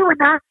a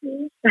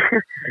Nazi?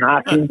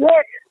 Nazi.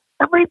 Yes.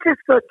 And we just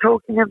got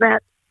talking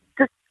about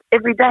just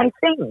everyday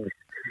things.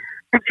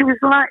 And she was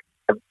like,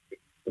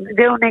 the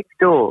girl next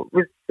door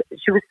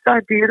she was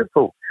so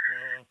beautiful,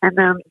 and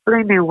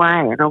blew me away.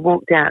 And I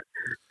walked out,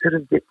 sort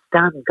of a bit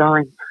stunned,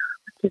 going,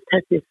 I just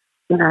had this,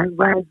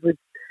 rave with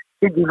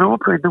Cyndi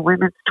Lauper in the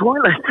women's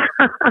toilet.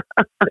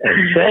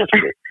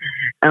 Fantastic.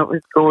 It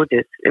was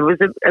gorgeous. It was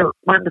a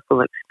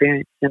wonderful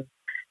experience, and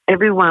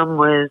everyone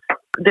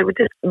there were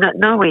just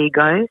no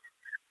egos.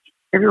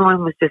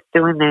 Everyone was just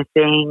doing their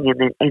thing and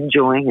then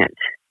enjoying it.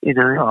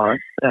 Oh,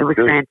 it was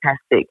good.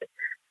 fantastic.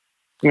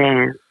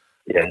 Yeah.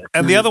 Yeah.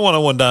 And the other one I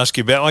wanted to ask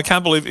you about, I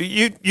can't believe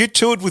you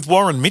toured with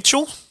Warren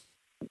Mitchell.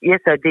 Yes,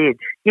 I did.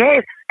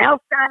 Yes,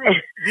 Elf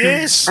Day.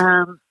 Yes.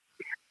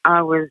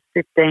 I was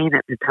 15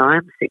 at the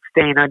time,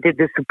 16. I did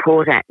the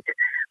support act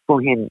for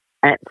him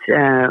at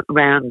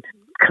round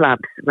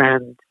clubs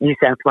around New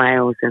South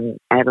Wales and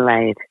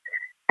Adelaide,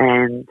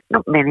 and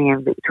not many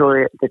in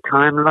Victoria at the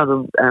time, a lot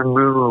of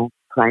rural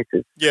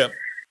places. Yeah.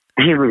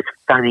 He was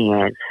funny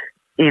as,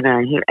 he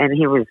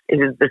was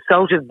the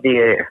salt of the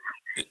earth.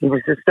 He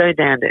was just so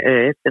down to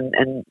earth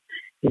and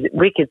his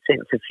wicked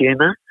sense of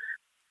humour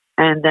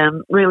and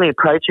really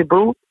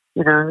approachable.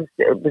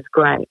 It was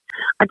great.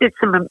 I did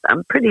some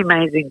pretty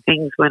amazing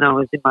things when I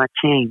was in my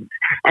teens,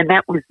 and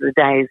that was the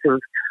days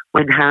of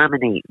when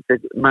Harmony,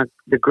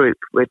 the group,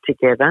 were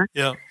together.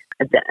 Yeah.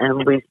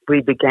 And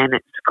we began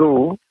at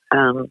school,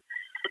 and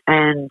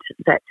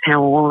that's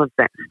how all of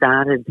that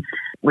started.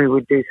 We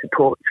would do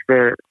supports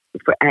for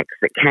acts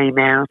that came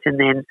out, and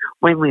then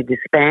when we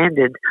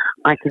disbanded,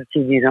 I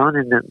continued on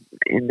in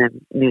the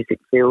music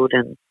field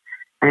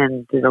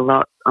and did a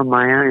lot on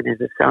my own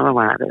as a solo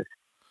artist.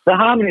 The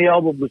Harmony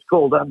album was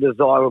called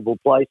Undesirable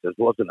Places,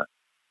 wasn't it?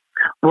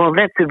 Well,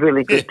 that's a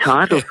really good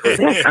title for it.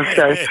 And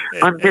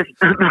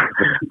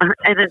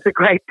it's a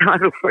great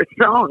title for a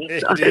song.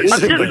 I've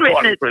just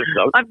written it.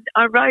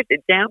 I wrote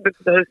it down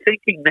because I was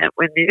thinking that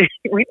when you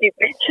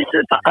mentioned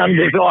it.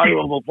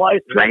 Undesirable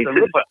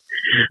Places.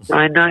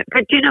 I know.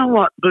 But you know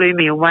what blew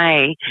me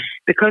away?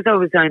 Because I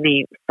was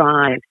only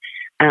 5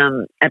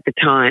 at the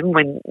time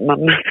when my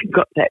mother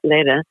got that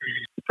letter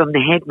from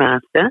the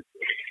headmaster.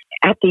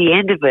 At the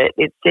end of it,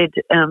 it said,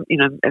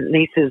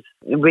 Lisa's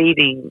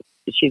reading.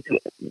 She's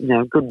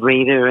a good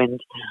reader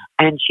and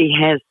she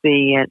has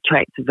the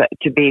traits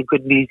to be a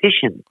good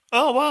musician.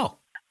 Oh, wow.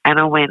 And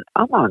I went,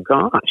 oh, my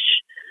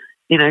gosh.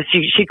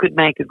 She could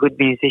make a good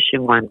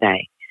musician one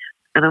day.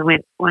 And I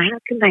went, well, how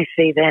can they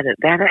see that at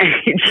that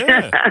age?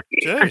 Yeah,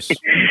 yes.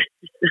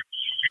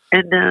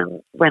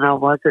 And when I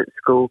was at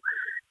school,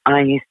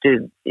 I used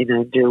to,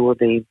 do all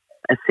the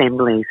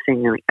assemblies,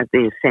 sing at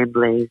the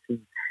assemblies and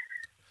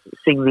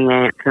sing the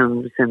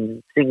anthems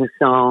and sing a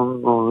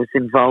song, or was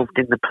involved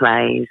in the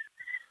plays.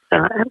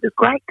 So it was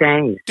great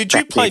days. Did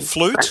you play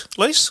flute,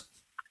 Lise?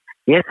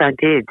 Yes, I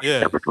did. Yeah.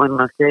 That was one of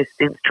my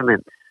first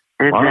instruments.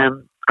 And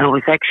I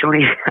was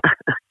actually,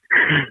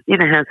 you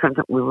know how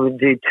sometimes we would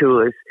do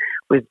tours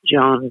with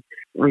John,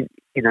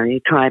 you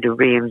try to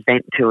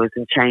reinvent tours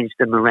and change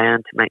them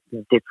around to make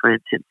them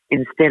different. And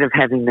instead of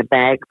having the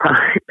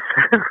bagpipes,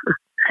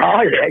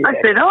 I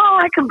said,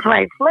 I can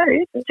play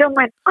flute. And John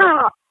went,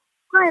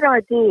 great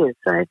idea.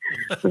 So I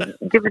was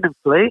given a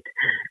flute.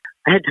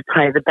 I had to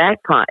play the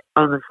bagpipe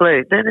on the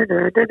flute.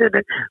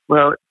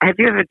 Well, have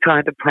you ever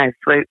tried to play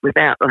flute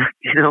without,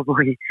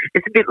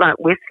 it's a bit like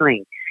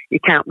whistling. You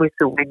can't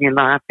whistle when you're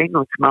laughing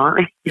or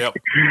smiling. Yep.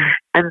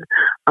 And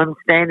I'm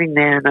standing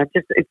there and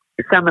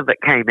some of it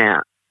came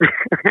out.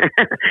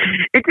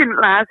 It didn't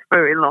last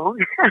very long.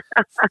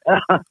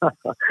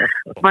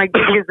 My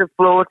gig as a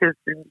flautist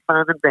in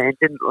Farnham Band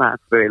didn't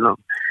last very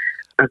long.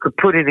 I could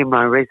put it in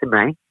my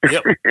resume.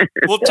 Yep.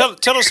 Well,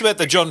 tell us about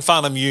the John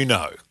Farnham you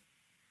know.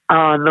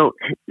 Oh, look,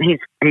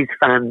 he's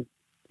fun.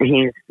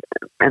 He's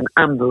an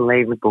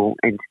unbelievable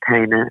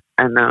entertainer.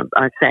 And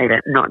I say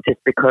that not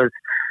just because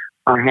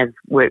I have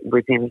worked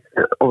with him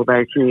for all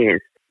those years.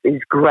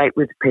 He's great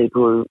with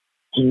people.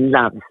 He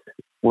loves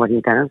what he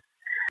does.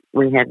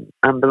 We had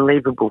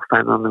unbelievable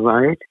fun on the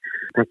road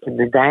back in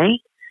the day.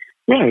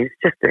 Yeah, he's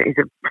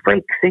a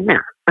freak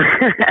singer.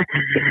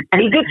 And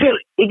he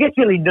gets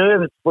really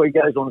nervous before he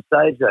goes on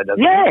stage, though, doesn't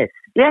he? Yes,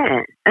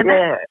 yeah. And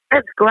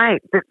that's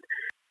great.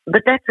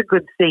 But that's a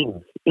good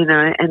thing,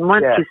 and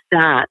once he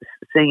starts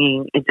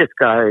singing, it just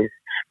goes.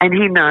 And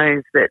he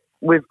knows that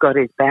we've got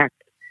his back.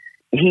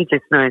 He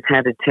just knows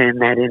how to turn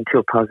that into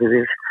a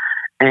positive.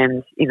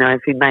 And,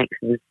 if he makes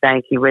a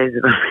mistake, he wears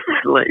it on his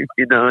sleeve,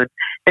 and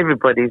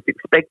everybody's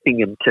expecting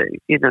him to,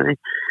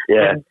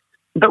 Yeah.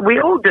 But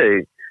we all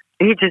do.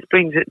 He just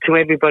brings it to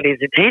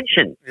everybody's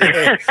attention.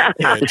 Yeah,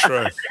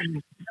 true.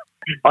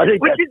 I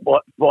think that's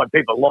why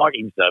people like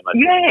him so much.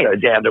 Yeah. So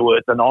down to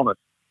earth and honest.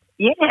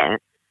 Yeah.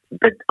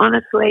 But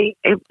honestly,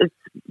 it's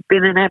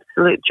been an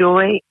absolute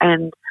joy,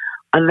 and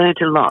I learnt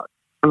a lot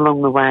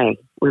along the way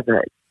with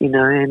it,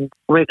 and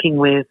working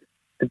with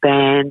the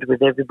band,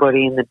 with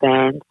everybody in the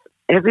band.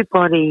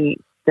 Everybody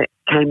that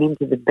came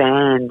into the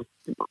band,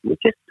 we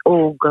just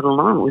all got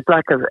along. It was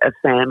like a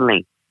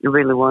family. It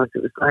really was.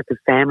 It was like a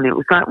family. It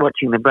was like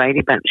watching the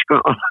Brady Bunch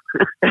grow up.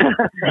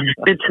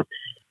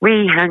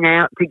 We hung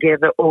out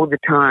together all the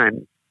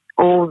time,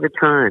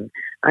 overseas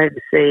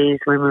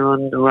when we were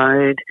on the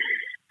road,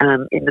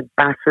 in the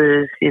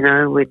buses,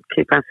 we'd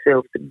keep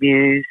ourselves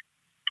amused,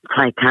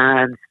 play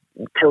cards,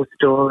 tell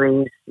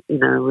stories,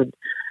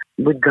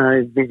 we'd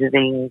go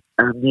visiting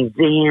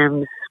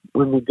museums.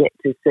 When we get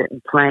to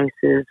certain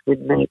places,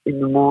 we'd meet in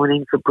the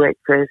morning for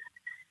breakfast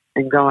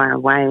and go our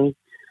way.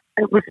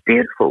 It was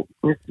beautiful.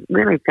 It was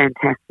really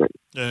fantastic.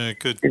 Yeah,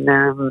 good. And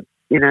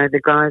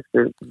the guys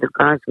were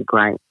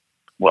great.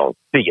 Well,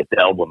 biggest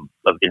album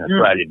in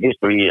Australian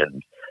history,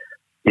 and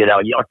You know,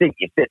 I think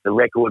you set the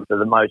record for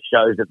the most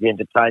shows at the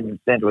entertainment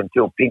centre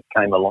until Pink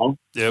came along.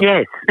 Yep.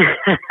 Yes.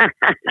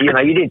 You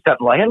know, you did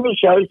something like, how many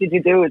shows did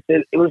you do?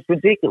 It was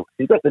ridiculous.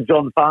 You've got the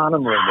John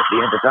Farnham room at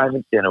the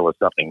entertainment centre or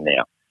something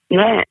now.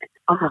 Yeah.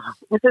 Oh,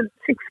 was it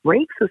 6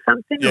 weeks or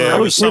something? Yeah, it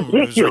was a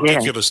ridiculous.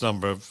 ridiculous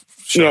number of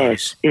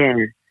shows. Yes,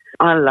 yeah.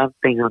 I love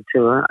being on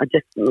tour. I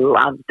just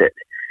loved it.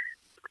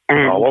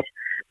 And hopefully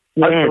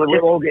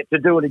we'll all get to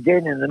do it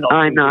again in the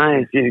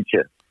not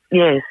future.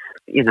 Yes,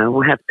 you know,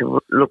 we'll have to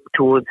look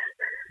towards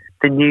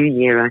the new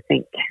year, I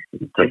think.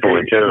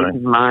 Before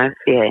touring. Life,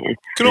 yeah.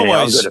 Can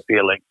always, I've got a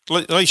feeling.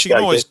 Lisa, you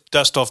can always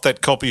dust off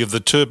that copy of the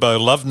Turbo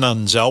Love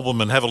Nuns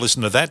album and have a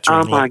listen to that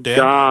during lockdown.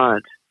 Oh, my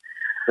God.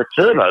 The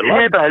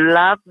Turbo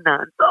Love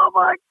Nuns. Oh,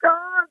 my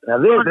God. Now,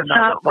 there's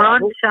another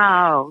Ron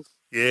Charles.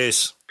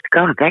 Yes.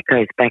 God, that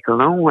goes back a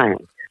long way.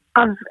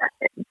 I've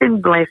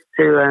been blessed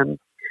to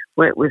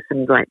work with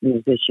some great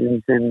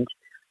musicians and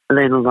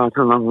learn a lot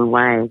along the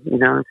way. You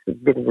know, it's a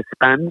bit of a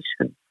sponge.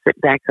 And sit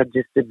back, I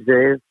just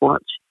observe,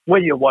 watch.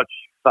 When you watch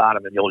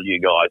Farnham and all you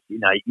guys, you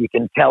know, you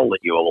can tell that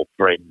you're all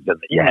friends and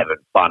that you're having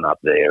fun up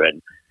there.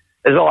 And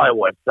as I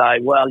always say,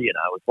 well, you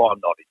know, if I'm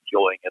not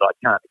enjoying it, I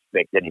can't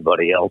expect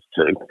anybody else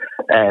to.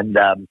 And,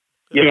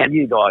 you know,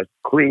 you guys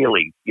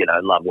clearly, you know,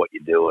 love what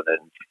you're doing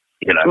and,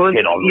 you know,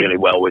 get on really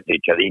well with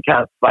each other. You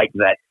can't fake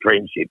that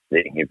friendship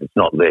thing if it's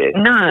not there.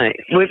 No,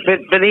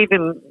 but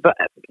even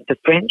the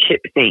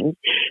friendship thing,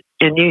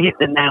 and you hit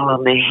the nail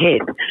on the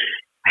head,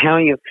 how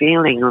you're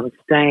feeling on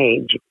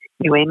stage,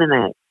 you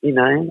emanate, you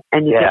know,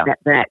 and you get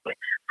that back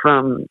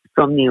from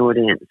the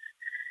audience.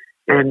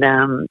 And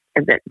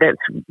that's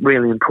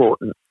really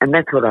important. And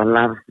that's what I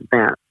love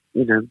about,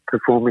 you know,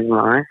 performing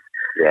live.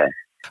 Yeah.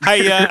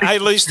 Hey,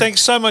 Lise, thanks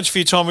so much for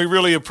your time. We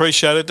really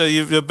appreciate it.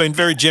 You've been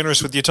very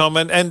generous with your time,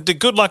 and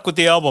good luck with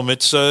the album.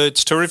 It's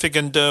terrific,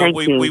 and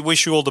we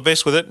wish you all the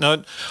best with it.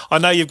 No, I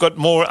know you've got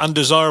more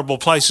undesirable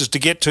places to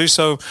get to,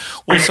 so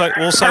we'll say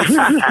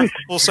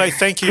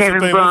thank you Kevin, for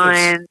being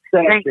Brian,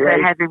 with us. Thanks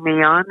for having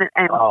me on,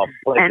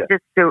 and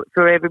just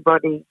for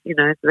everybody, you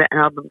know, the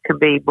album can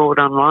be bought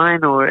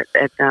online or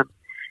at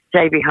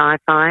JB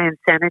Hi-Fi and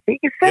Sanity.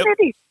 Is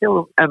Sanity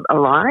still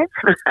alive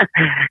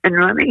and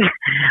running?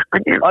 I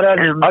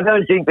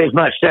don't think there's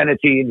much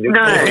sanity in it.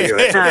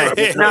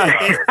 No.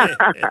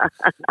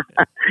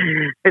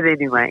 But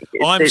anyway,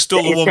 I'm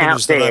Still the Woman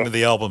is the name of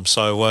the album.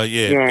 So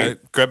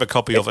grab a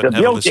copy of it and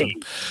have a listen.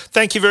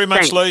 Thank you very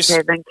much, Lise.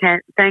 Kevin.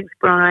 Thanks,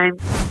 Brian.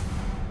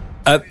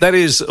 That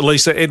is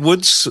Lisa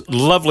Edwards,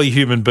 lovely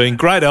human being,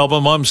 great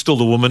album, I'm Still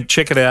the Woman.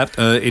 Check it out.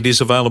 It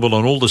is available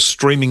on all the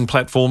streaming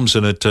platforms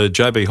and at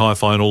JB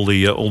Hi-Fi and all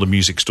the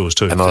music stores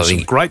too. And there's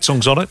some great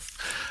songs on it,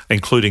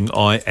 including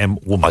I Am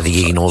Woman. I think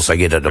you can also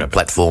get it at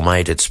Platform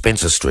 8 at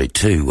Spencer Street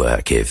too,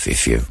 Kev,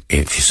 if you're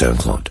so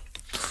inclined.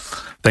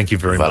 Thank you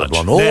very much.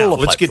 On all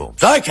the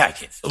platforms. Okay,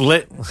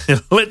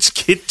 Kev. Let's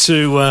get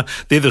to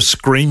they're the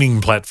screaming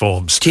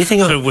platforms. Do you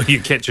think where you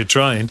catch a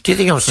train? Do you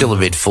think I'm still a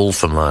bit full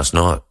from last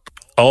night?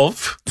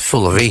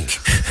 Full of ink.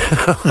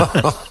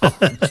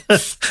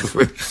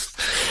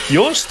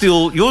 You're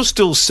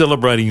still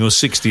celebrating your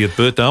 60th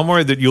birthday. I'm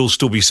worried that you'll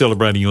still be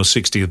celebrating your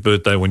 60th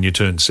birthday when you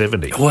turn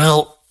 70.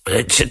 Well,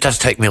 it does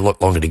take me a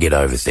lot longer to get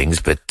over things,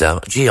 but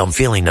I'm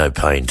feeling no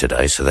pain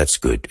today, so that's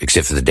good,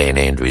 except for the Dan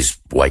Andrews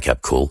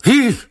wake-up call.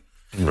 All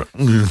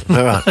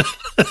right.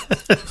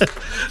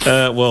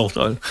 Well,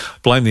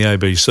 blame the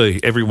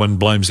ABC. Everyone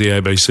blames the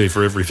ABC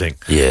for everything.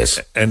 Yes.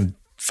 And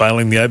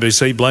failing the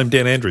ABC, blame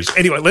Dan Andrews.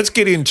 Anyway, let's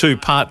get into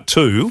part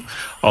 2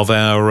 of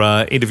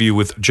our interview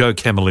with Joe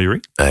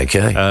Camilleri.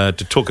 Okay.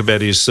 To talk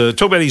about his. We're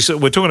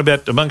talking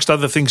about, amongst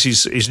other things,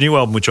 his new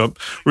album, which I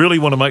really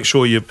want to make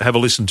sure you have a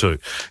listen to.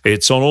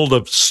 It's on all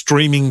the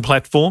streaming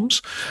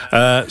platforms.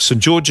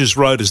 St George's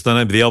Road is the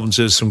name of the album.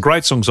 There's some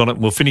great songs on it.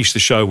 And we'll finish the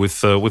show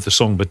with a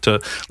song. But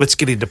let's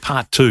get into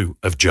part 2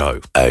 of Joe.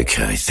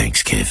 Okay.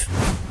 Thanks, Kev.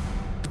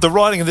 The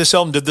writing of this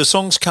album, did the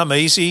songs come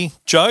easy,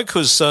 Joe?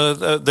 Because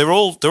they're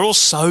all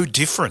so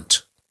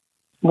different.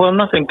 Well,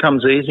 nothing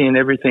comes easy, and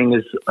everything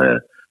is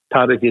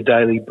part of your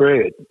daily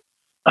bread.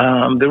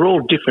 They're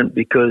all different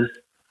because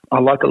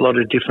I like a lot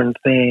of different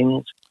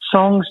things.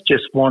 Songs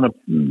just want to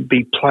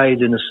be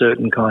played in a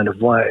certain kind of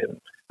way.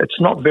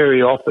 It's not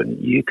very often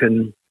you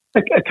can.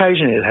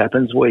 Occasionally, it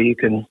happens where you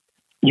can,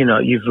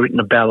 you've written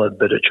a ballad,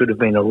 but it should have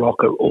been a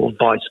rocker, or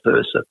vice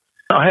versa.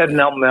 I had an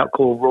album out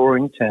called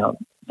Roaring Town.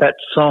 That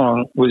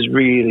song was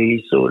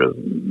really sort of,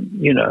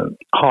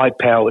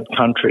 high-powered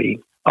country,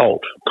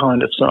 alt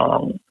kind of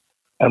song.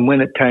 And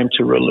when it came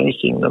to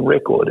releasing the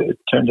record, it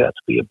turned out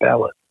to be a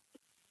ballad,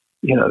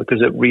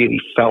 because it really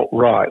felt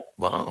right.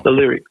 Wow. The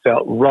lyric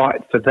felt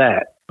right for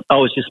that. I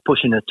was just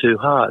pushing it too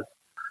hard.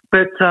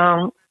 But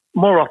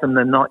more often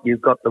than not,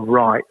 you've got the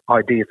right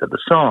idea for the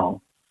song.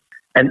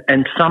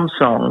 And some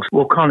songs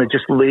will kind of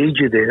just lead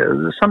you there.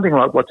 There's something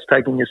like What's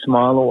Taking Your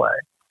Smile Away.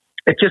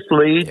 It just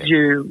leads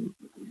you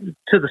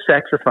to the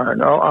saxophone.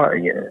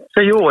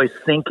 So you're always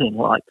thinking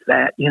like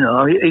that,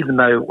 even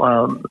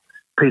though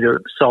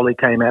Peter Solly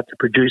came out to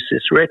produce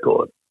this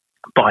record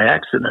by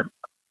accident,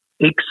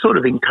 he sort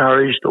of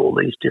encouraged all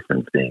these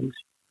different things.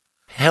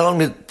 How long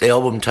did the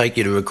album take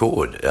you to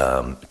record?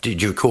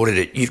 Did you record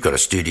it you've got a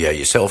studio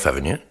yourself,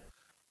 haven't you?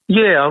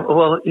 Yeah,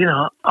 well,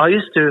 I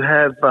used to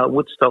have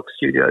Woodstock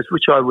Studios,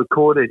 which I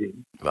recorded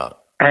in. Right.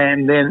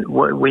 And then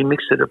we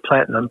mixed it at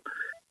Platinum.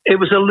 It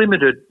was a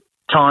limited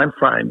time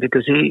frame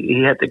because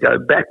he had to go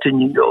back to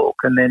New York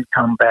and then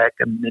come back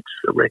and mix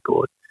the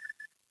record.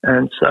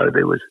 And so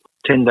there was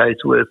 10 days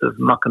worth of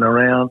mucking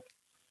around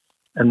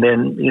and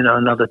then,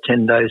 another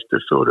 10 days to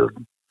sort of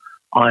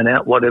iron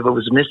out whatever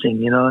was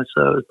missing,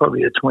 So it was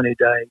probably a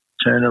 20-day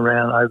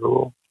turnaround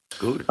overall.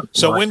 Good.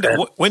 So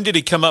when did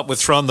he come up with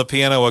throwing the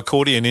piano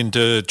accordion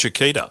into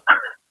Chiquita?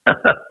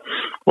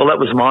 Well, that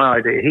was my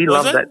idea. He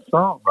loved that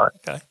song, right?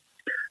 Okay.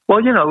 Well,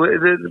 in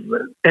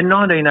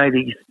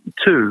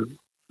 1982,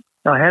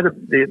 I had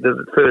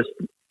the first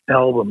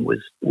album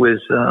was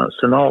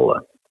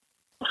Sonola.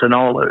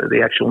 Sonola,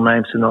 the actual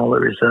name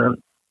Sonola, is a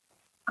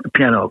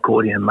piano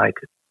accordion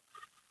maker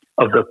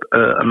of a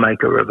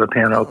maker of a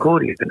piano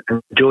accordion.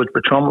 And George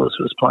Petromoulos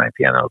was playing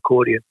piano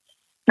accordion.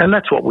 And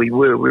that's what we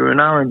were. We were an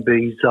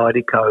R&B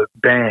Zydeco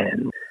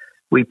band.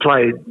 We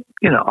played,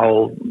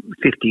 old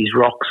 50s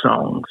rock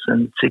songs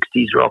and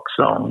 60s rock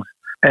songs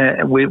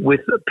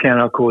with a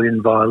piano, accordion,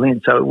 and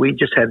violin. So we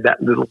just had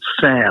that little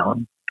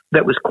sound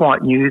that was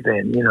quite new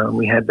then, and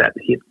we had that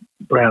hit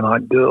Brown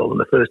Eyed Girl. And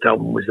the first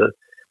album was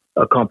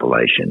a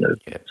compilation of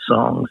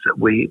songs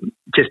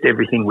that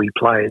everything we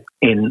played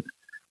in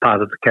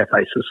part of the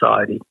Cafe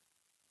Society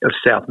of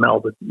South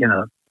Melbourne,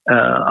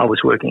 I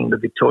was working in the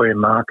Victorian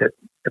market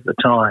at the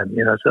time,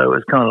 so it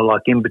was kind of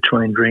like in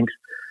between drinks.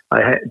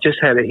 I just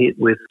had a hit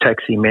with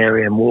Taxi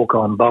Mary and Walk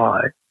On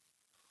By.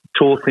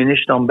 Tour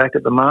finished, I'm back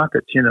at the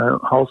market,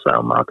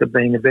 wholesale market,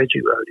 being a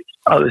veggie roadie.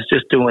 I was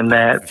just doing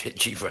that.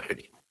 Veggie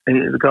roadie.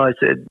 And the guy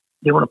said,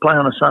 "You want to play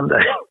on a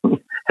Sunday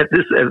at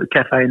the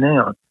Cafe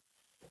Neon?"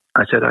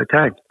 I said,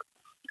 "Okay."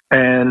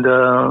 And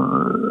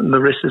the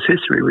rest is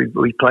history.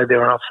 We played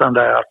there on a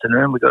Sunday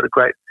afternoon. We got a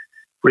great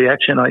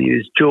reaction. I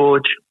used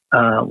George.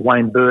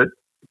 Wayne Burt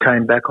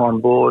came back on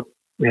board.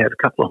 We had a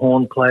couple of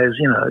horn players,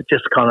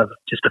 just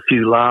a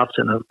few laughs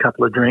and a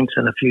couple of drinks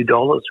and a few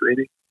dollars,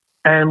 really.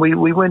 And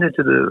we went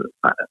into the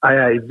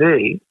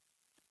AAV.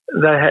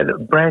 They had a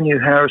brand new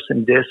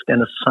Harrison desk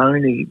and a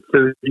Sony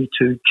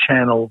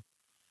 32-channel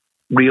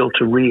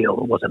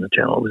reel-to-reel. It wasn't a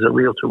channel. It was a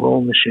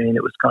reel-to-reel machine.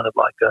 It was kind of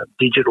like a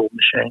digital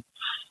machine.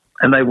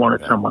 And they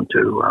wanted someone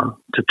to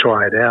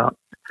try it out.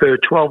 For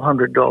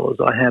 $1,200,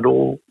 I had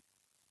all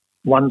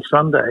one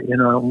Sunday,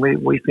 and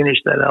we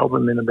finished that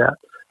album in about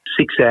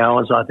 6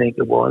 hours, I think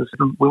it was.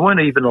 We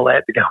weren't even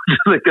allowed to go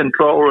into the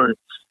control room.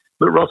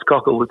 But Ross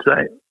Cocker would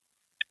say,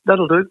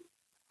 "That'll do,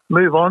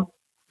 move on."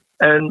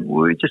 And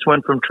we just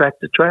went from track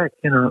to track,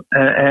 but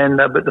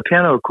the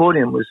piano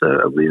accordion was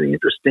a really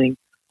interesting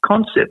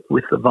concept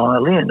with the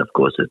violin. Of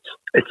course,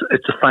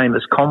 it's a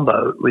famous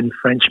combo in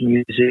French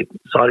music,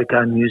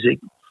 Zydeco music,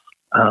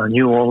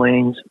 New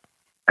Orleans.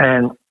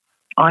 And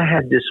I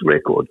had this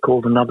record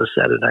called Another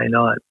Saturday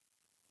Night.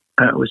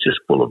 And it was just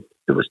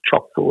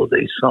chock full of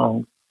these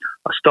songs.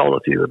 I stole a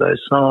few of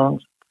those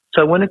songs.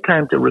 So when it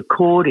came to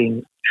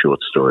recording,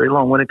 short story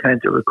long, when it came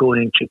to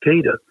recording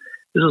Chiquita,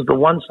 this was the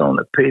one song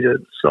that Peter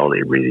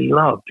Solly really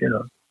loved,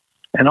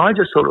 And I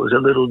just thought it was a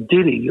little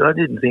ditty. I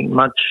didn't think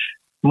much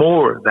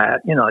more of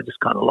that. I just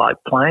kind of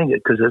liked playing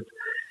it because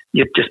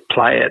you just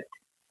play it.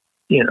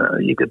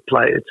 You could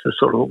play it. It's a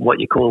sort of what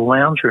you call a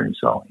lounge room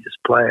song. You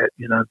just play it.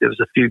 There was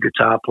a few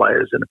guitar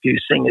players and a few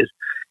singers.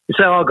 You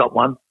say, "Oh, I got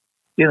one."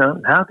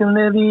 How can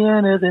there be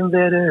anything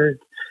better?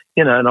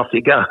 And off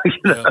you go.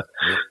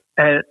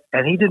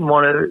 And he didn't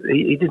want to.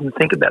 He didn't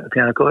think about the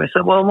piano chord. He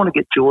said, "Well, I want to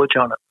get George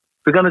on it.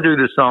 If we're going to do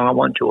this song, I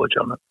want George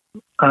on it."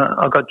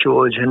 I got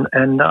George,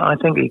 and I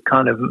think he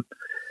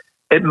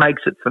it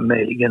makes it for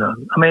me.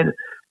 I mean,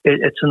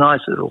 it's a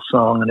nice little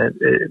song, and it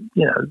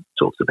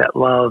talks about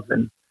love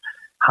and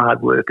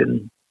hard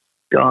working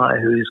guy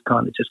who's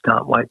kind of just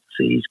can't wait to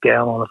see his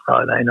gal on a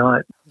Friday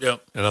night. Yeah,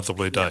 another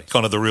blue day.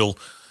 Kind of the real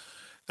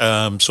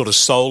sort of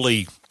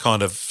soul-y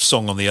kind of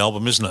song on the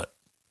album, isn't it?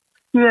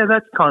 Yeah,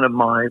 that's kind of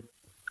my.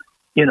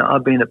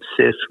 I've been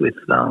obsessed with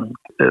the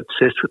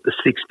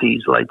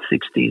 60s, late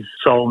 60s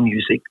soul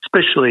music,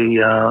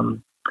 especially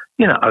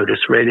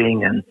Otis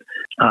Redding and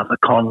Arthur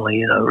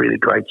Conley. Really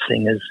great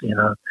singers.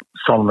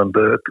 Solomon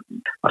Burke.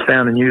 I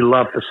found a new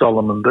love for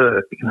Solomon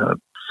Burke.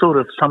 Sort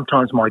of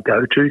sometimes my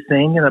go-to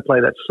thing.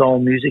 Play that soul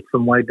music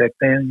from way back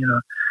then.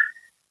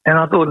 And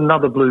I thought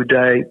Another Blue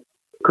Day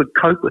could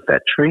cope with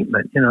that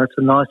treatment. It's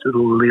a nice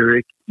little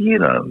lyric.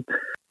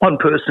 One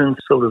person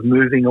sort of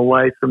moving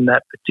away from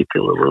that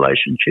particular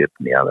relationship,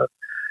 and the other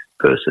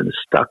person is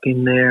stuck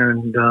in there,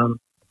 and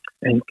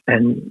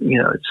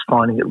it's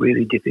finding it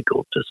really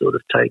difficult to sort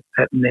of take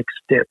that next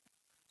step.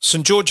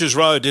 St George's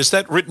Road, is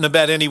that written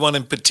about anyone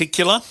in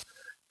particular?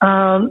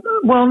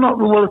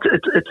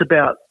 It's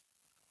about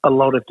a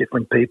lot of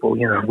different people.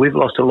 We've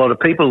lost a lot of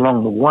people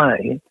along the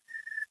way.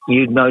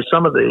 You'd know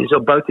some of these, or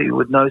both of you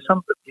would know some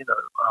of them.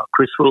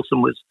 Chris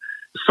Wilson the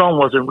song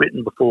wasn't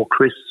written before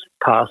Chris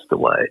passed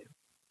away.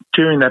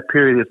 During that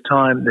period of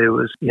time, there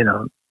was,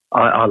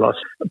 I lost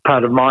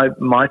part of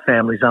my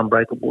family's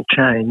unbreakable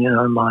chain. You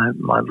know,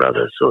 my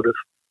brother sort of,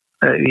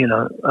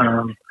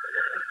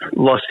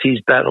 lost his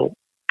battle,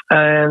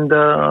 and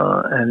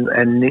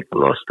Nick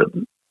lost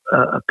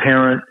a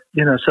parent.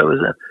 You know, so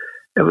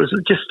it was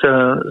just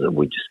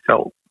we just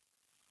felt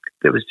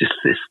there was just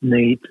this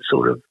need to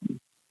sort of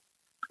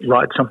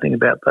write something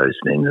about those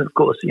things. Of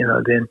course, you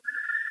know, then,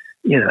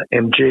 you know,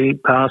 MG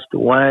passed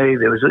away.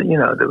 There was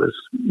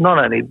not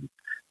only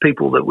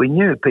people that we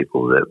knew,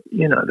 people that,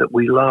 you know, that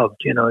we loved,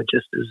 you know,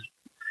 just as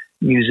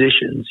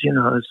musicians, you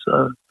know.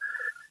 So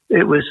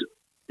it was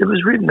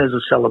written as a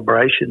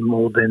celebration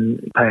more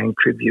than paying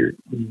tribute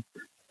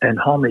and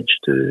homage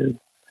to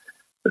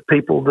the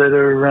people that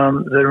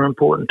are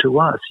important to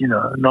us, you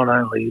know, not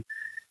only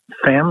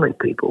family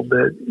people,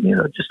 but, you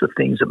know, just the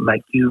things that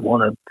make you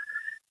want to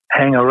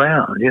hang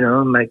around, you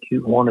know, make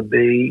you want to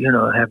be, you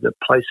know, have the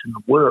place in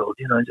the world,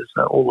 you know, just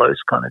all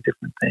those kind of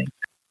different things.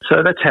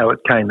 So that's how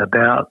it came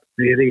about,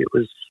 really. It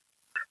was,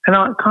 and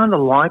I kind of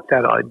like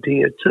that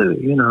idea too,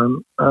 you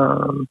know.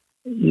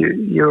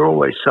 You're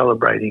always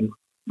celebrating.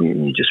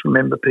 You just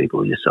remember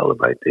people, you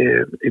celebrate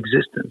their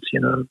existence, you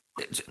know.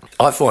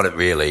 I find it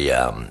really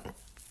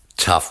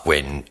tough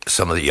when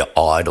some of your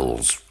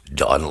idols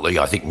died.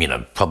 I think, you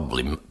know,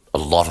 probably a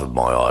lot of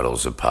my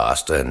idols have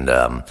passed, and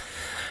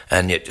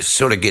it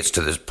sort of gets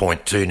to this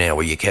point too now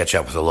where you catch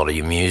up with a lot of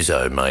your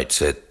muso mates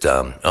that,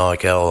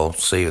 okay, I'll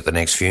see you at the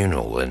next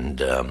funeral, and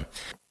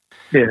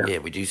yeah,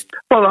 we just.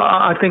 Well,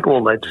 I think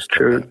all that's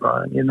true,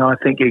 Brian. You know, I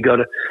think you got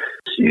to,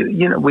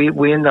 you know,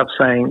 we end up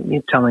telling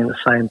the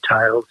same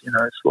tales, you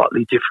know,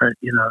 slightly different.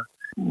 You know,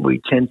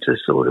 we tend to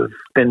sort of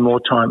spend more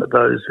time at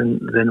those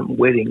than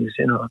weddings.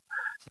 You know,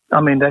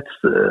 I mean that's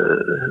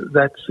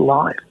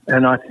life,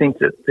 and I think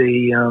that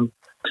the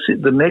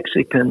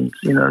Mexicans,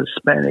 you know,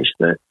 Spanish,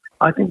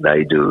 I think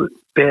they do it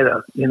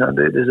better. You know,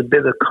 there's a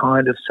better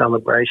kind of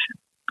celebration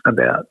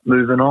about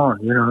moving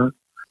on, you know.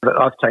 But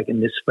I've taken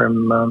this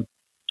from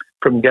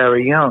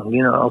Gary Young,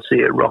 you know, I'll see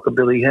you at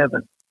Rockabilly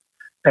Heaven.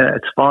 And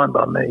it's fine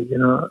by me, you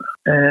know.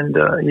 And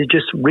you're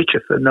just richer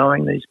for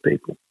knowing these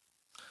people.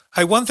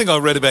 Hey, one thing I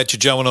read about you,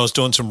 Joe, when I was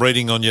doing some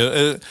reading on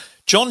you,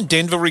 John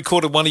Denver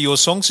recorded one of your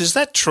songs. Is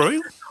that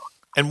true?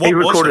 And what he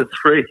recorded was it?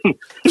 three.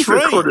 He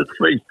recorded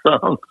 3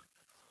 songs.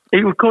 He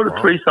recorded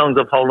 3 songs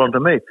of Hold On To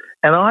Me.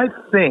 And I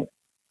think,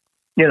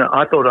 you know,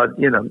 I thought I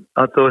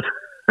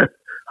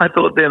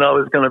thought then I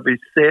was going to be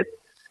set.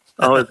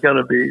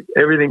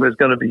 Everything was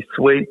going to be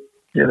sweet,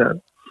 you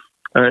know.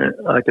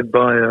 I could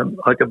buy a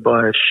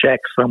shack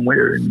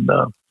somewhere in,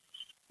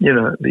 you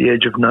know, the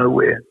edge of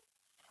nowhere.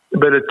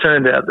 But it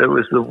turned out that it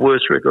was the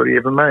worst record he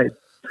ever made.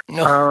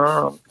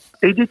 No.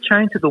 He did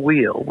Chain to the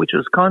Wheel, which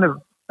was kind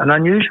of an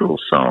unusual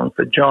song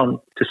for John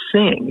to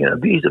sing. You know,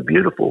 he's a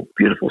beautiful,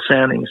 beautiful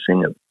sounding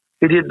singer.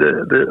 He did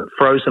the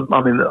Frozen,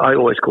 I mean, I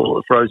always call it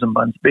the Frozen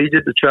Buns, but he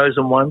did the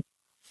Chosen One,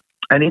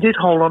 and he did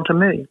Hold On To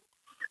Me.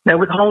 Now,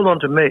 with Hold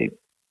On To Me,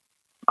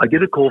 I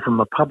get a call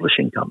from a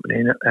publishing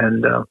company,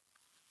 and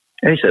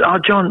he said,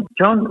 John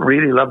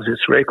really loves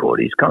this record.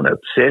 He's kind of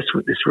obsessed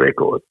with this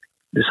record,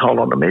 this Hold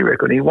On To Me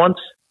record. He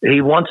wants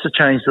to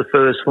change the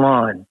first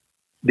line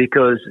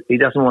because he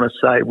doesn't want to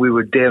say we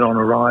were dead on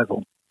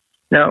arrival.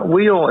 Now,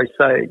 we always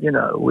say, you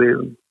know,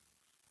 we're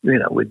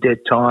dead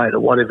tired or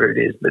whatever it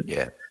is, but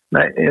yeah.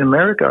 In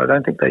America, I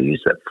don't think they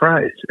use that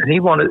phrase. And he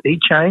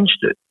changed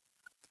it,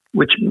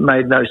 which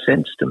made no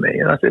sense to me.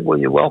 And I said, well,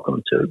 you're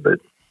welcome to, but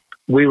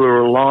we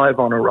were alive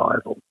on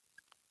arrival.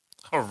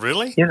 Oh,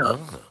 really? You know,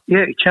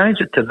 yeah, he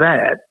changed it to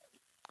that,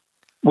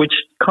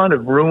 which kind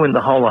of ruined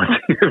the whole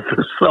idea of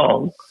the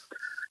song.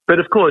 But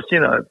of course, you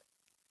know,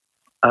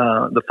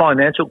 the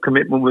financial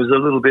commitment was a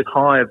little bit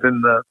higher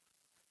than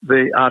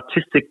the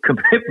artistic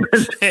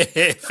commitment.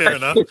 Fair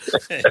enough.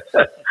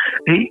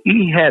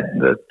 he had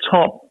the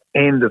top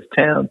end of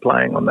town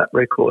playing on that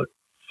record.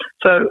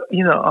 So,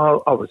 you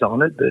know, I was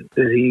honoured that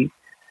he,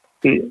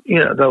 you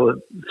know, they were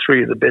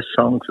 3 of the best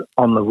songs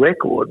on the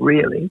record,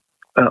 really,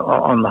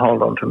 on the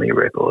Hold On To Me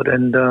record.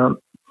 And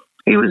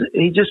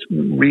he just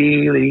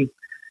really,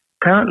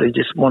 apparently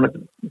just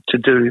wanted to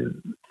do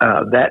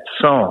that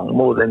song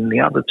more than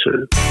the other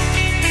 2.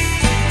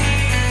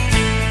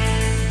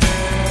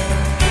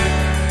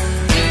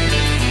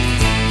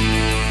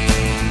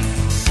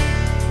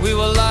 We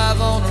were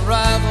live on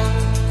arrival,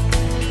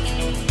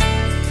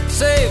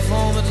 safe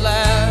home at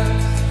last.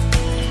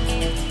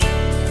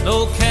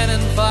 No cannon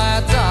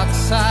fire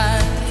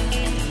dockside,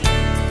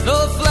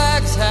 no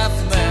flags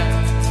half-mast.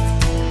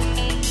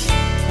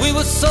 We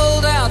were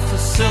sold out for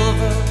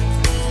silver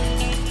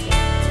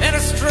and a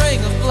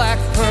string of black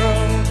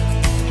pearl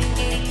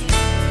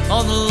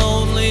on the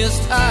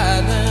loneliest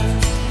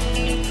island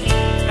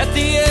at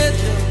the edge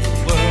of the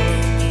world.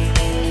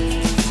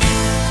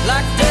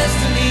 Like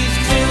destiny's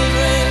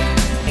children,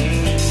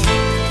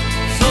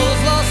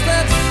 souls lost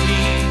at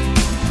sea.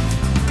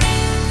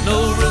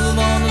 No room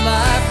on the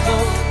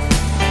lifeboat.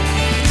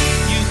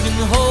 You can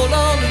hold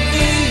on to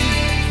me.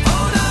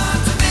 Hold on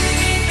to me.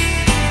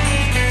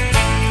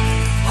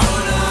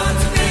 Hold on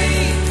to me.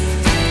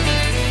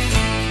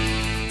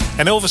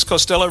 And Elvis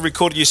Costello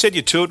recorded, you said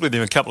you toured with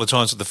him a couple of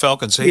times at the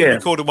Falcons, so he Yeah.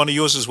 recorded one of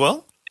yours as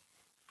well?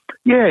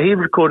 Yeah, he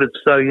recorded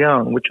So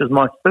Young, which was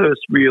my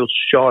first real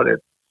shot at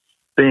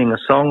being a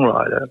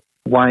songwriter.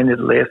 Wayne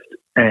had left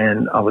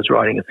and I was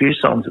writing a few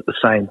songs at the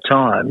same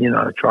time, you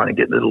know, trying to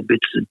get little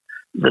bits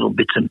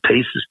and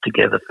pieces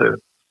together for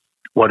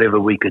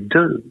whatever we could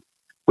do.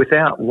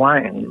 Without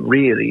Wayne,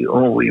 really,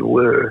 all we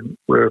were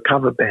a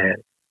cover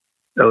band.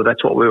 So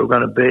that's what we were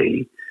going to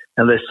be,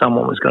 unless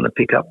someone was going to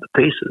pick up the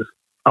pieces.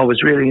 I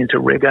was really into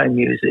reggae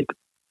music.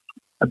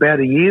 About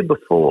a year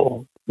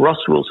before,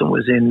 Ross Wilson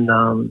was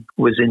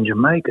in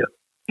Jamaica.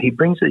 He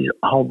brings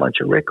a whole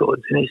bunch of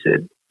records, and he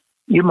said,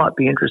 "You might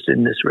be interested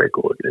in this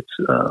record. It's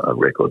a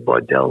record by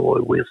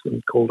Delroy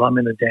Wilson called I'm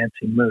in a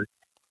Dancing Mood,"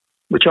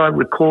 which I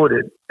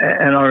recorded,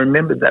 and I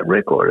remembered that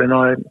record, and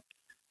I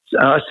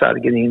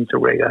started getting into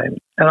reggae,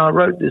 and I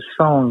wrote this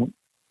song,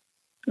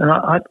 and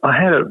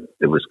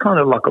it was kind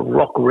of like a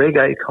rock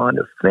reggae kind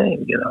of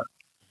thing, you know.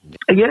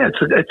 Yeah,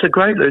 it's a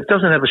great, it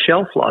doesn't have a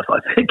shelf life,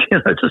 I think, you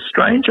know, it's a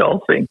strange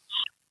old thing.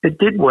 It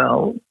did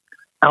well.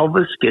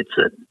 Elvis gets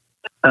it,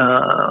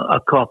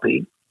 a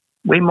copy.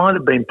 We might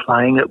have been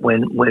playing it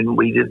when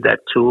we did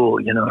that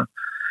tour, you know.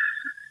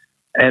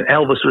 And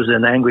Elvis was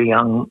an angry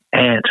young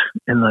ant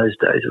in those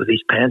days with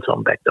his pants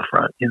on back to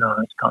front, you know.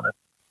 It's kind of,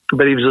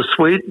 but he was a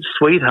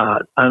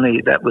sweetheart.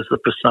 Only that was the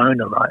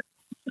persona, right?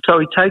 So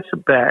he takes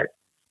it back,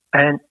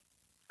 and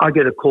I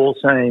get a call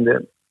saying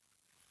that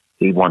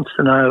he wants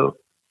to know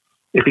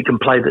if he can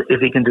if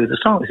he can do the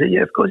song. I said,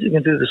 "Yeah, of course you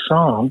can do the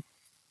song."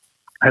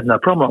 I had no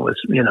problem. I was,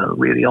 you know,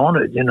 really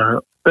honoured, you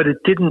know. But it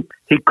didn't.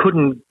 He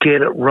couldn't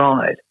get it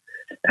right.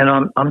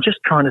 And I'm just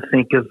trying to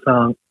think of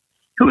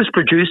who was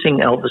producing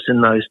Elvis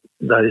in those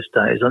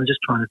days. I'm just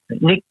trying to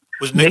think.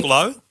 Nick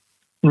Lowe?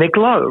 Nick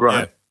Lowe,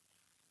 right?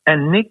 Yeah.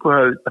 And Nick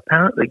Lowe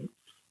apparently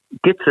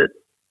gets it,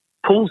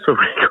 pulls the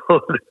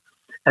record,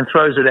 and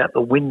throws it out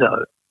the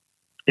window.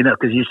 You know,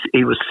 because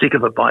he was sick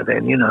of it by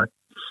then. You know.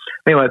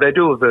 Anyway, they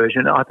do a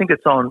version. I think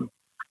it's on.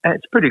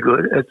 It's pretty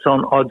good. It's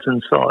on Odds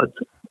and Sods.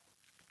 The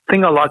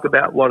thing I like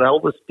about what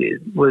Elvis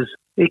did was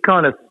he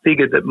kind of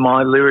figured that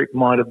my lyric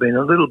might have been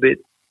a little bit,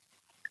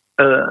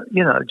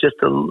 you know, just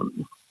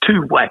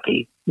too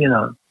wacky, you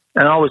know.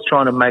 And I was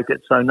trying to make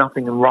it so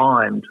nothing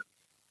rhymed.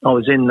 I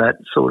was in that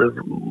sort of,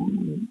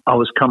 I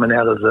was coming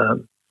out of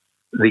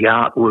the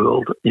art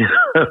world, you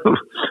know,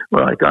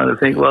 where I kind of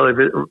think, well, if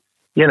it,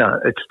 you know,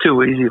 it's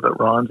too easy if it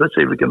rhymes. Let's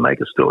see if we can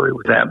make a story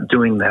without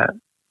doing that.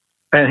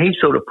 And he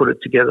sort of put it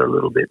together a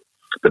little bit.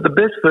 But the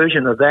best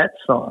version of that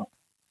song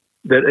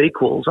that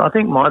equals, I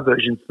think my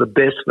version's the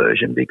best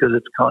version because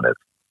it's kind of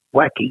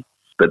wacky.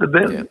 But the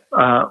best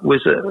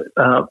was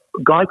a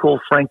guy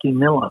called Frankie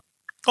Miller.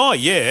 Oh,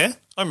 yeah.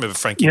 I remember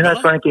Frankie Miller. You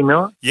know Frankie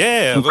Miller?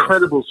 Yeah.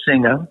 Incredible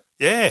singer.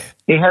 Yeah.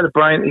 He had a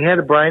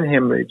brain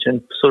hemorrhage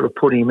and sort of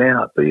put him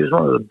out, but he was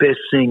one of the best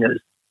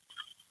singers.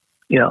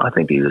 You know, I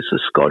think he was a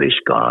Scottish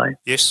guy.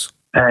 Yes.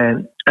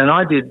 And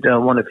I did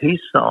one of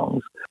his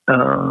songs,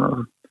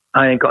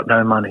 I Ain't Got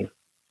No Money,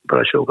 but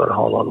I sure got a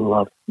whole lot of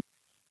love.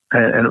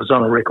 And it was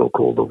on a record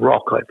called The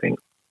Rock, I think.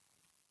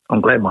 I'm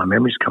glad my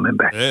memory's coming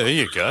back. Yeah, there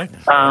you go.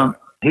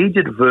 He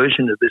did a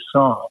version of this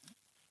song,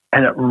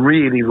 and it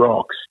really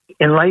rocks.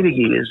 In later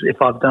years,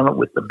 if I've done it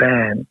with the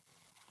band,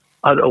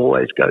 I'd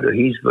always go to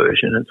his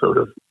version and sort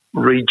of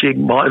rejig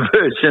my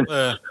version.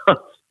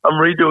 I'm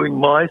redoing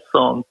my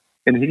song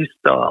in his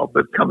style,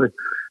 but I'm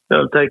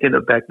taking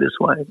it back this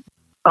way.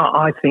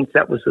 I think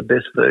that was the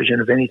best version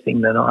of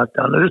anything that I've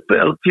done.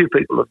 A few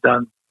people have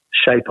done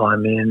Shape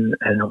I'm In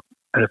and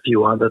a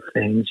few other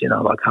things, you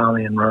know, like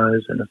Harley and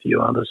Rose and a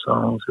few other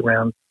songs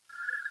around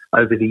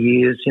over the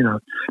years, you know.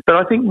 But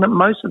I think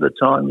most of the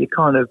time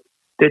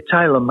they're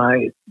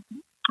tailor-made.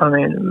 I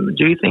mean,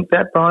 do you think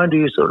that, Brian? Do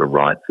you sort of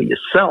write for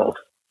yourself?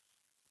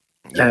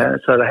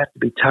 So they have to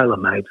be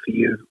tailor-made for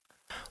you.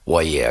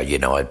 Well, yeah, you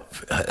know,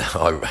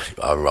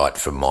 I write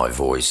from my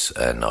voice,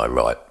 and I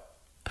write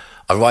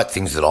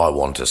things that I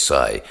want to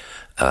say.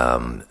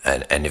 And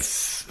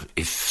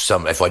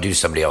if I do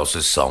somebody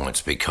else's song,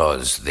 it's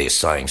because they're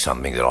saying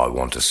something that I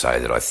want to say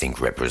that I think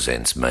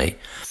represents me.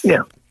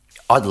 Yeah.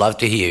 I'd love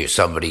to hear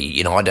somebody,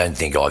 you know, I don't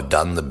think I've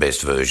done the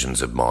best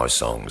versions of my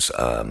songs,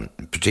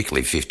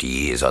 particularly 50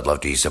 years. I'd love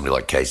to hear somebody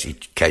like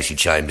Casey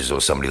Chambers or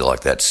somebody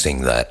like that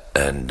sing that.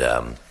 And,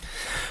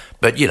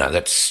 but, you know,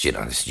 that's, you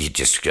know, you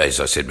just, as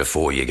I said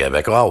before, you go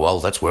back, oh, well,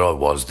 that's where I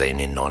was then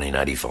in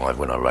 1985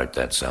 when I wrote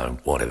that, so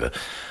whatever.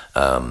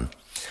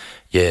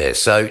 Yeah,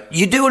 so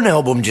you do an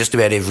album just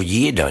about every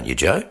year, don't you,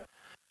 Joe?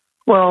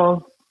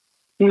 Well,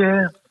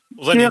 yeah.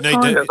 Well, then you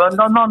need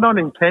not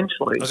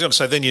intentionally. I was going to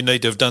say, then you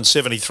need to have done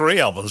 73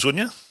 albums,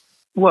 wouldn't you?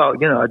 Well,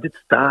 you know, I did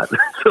start.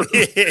 I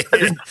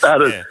didn't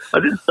start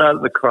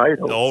at the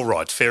cradle. All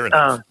right, fair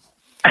enough.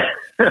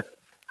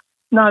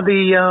 No,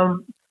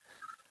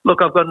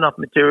 look, I've got enough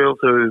material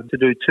to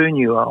do 2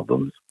 new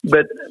albums,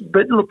 but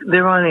look,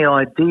 they're only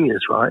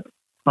ideas, right?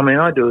 I mean,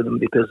 I do them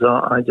because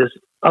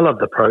I love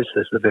the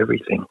process of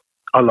everything.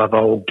 I love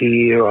old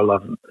gear. I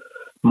love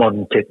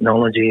modern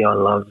technology.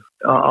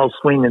 I'll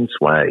swing and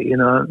sway, you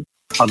know.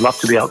 I'd love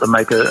to be able to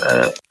make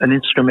an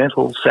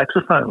instrumental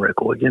saxophone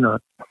record, you know,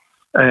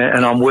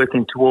 and I'm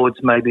working towards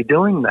maybe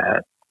doing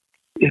that.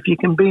 If you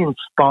can be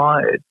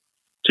inspired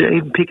to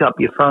even pick up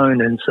your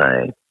phone and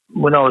say,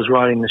 when I was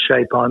writing The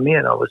Shape I'm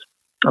In, I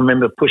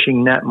remember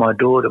pushing Nat, my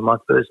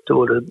first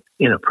daughter,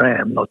 in a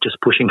pram, not just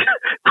pushing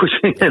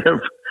in a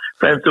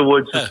pram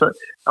towards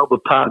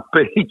Albert Park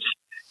Beach,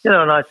 you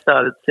know, and I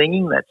started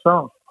singing that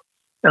song.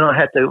 And I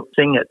had to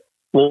sing it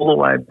all the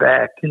way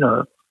back, you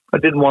know. I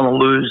didn't want to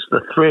lose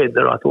the thread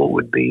that I thought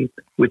would be,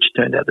 which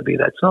turned out to be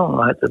that song.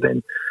 I had to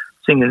then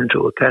sing it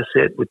into a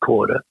cassette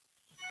recorder,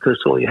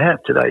 because all you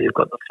have today, you've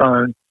got the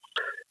phone.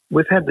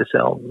 We've had this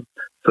album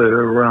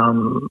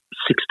for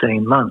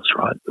 16 months,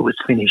 right? It was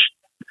finished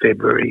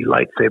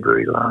late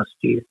February last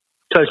year.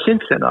 So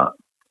since then,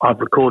 I've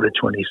recorded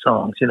 20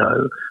 songs, you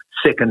know,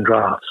 second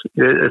drafts.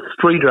 It's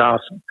 3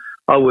 drafts.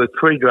 I work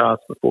 3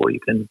 drafts before you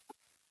can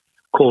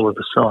call it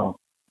a song.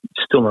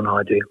 It's still an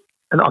idea.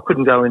 And I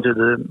couldn't go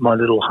into my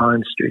little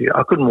home studio.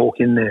 I couldn't walk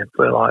in there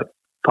for like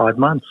 5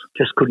 months.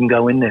 Just couldn't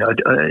go in there.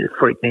 It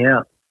freaked me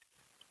out.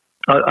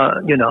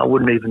 You know, I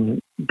wouldn't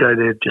even go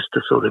there just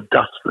to sort of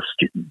dust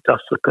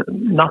the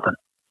nothing.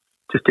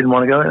 Just didn't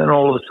want to go in. And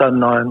all of a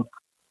sudden,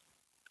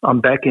 I'm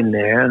back in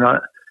there,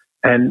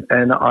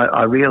 and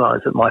I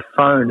realise that my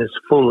phone is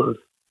full of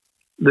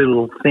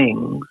little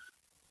things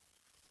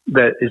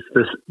that is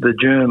the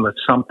germ of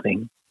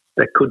something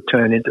that could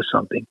turn into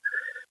something.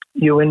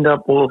 You end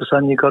up, all of a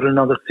sudden, you've got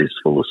another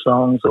fistful of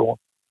songs, or,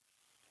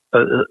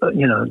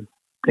 you know,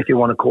 if you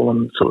want to call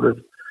them sort of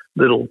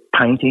little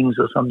paintings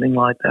or something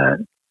like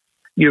that.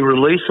 You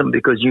release them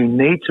because you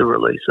need to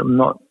release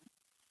them.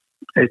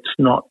 It's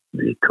not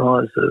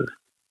because of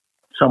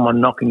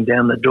someone knocking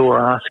down the door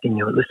asking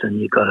you, listen,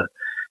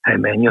 hey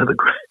man,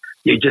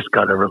 you just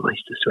got to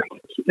release this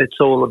week. It's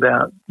all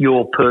about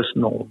your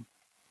personal,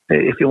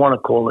 if you want to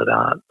call it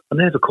art. I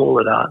never call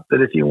it art,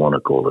 but if you want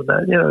to call it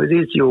that, you know, it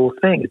is your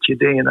thing. It's your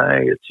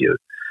DNA.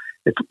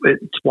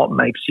 It's what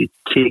makes you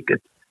tick.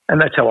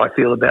 And that's how I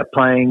feel about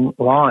playing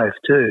live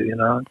too. You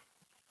know,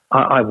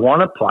 I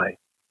want to play.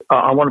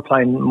 I want to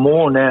play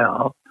more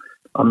now.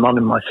 I'm not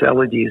in my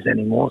salad years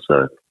anymore,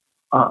 so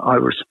I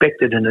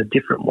respect it in a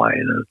different way.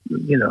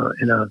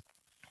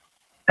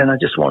 And I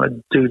just want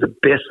to do the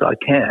best I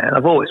can.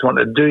 I've always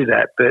wanted to do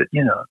that, but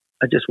you know,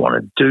 I just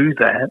want to do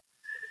that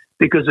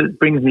because it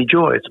brings me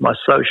joy. It's my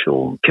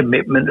social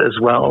commitment as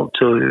well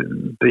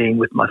to being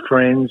with my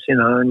friends, you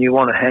know, and you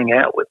want to hang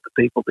out with the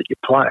people that you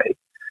play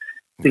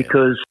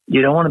because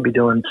you don't want to be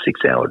doing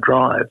 6-hour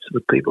drives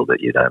with people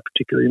that you don't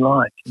particularly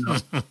like, you know.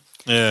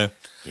 Yeah.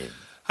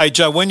 Hey,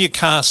 Joe, when you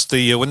cast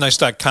when they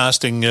start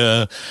casting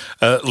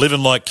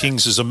Living Like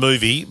Kings as a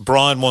movie,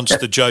 Brian wants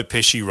the Joe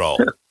Pesci role.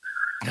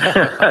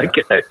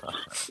 Okay.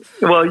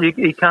 Well,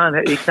 he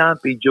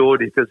can't be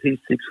Geordie because he's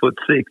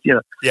 6'6". You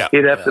know, yeah.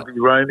 He'd have to be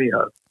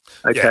Romeo.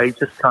 Okay, yeah. He's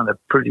just kind of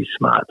pretty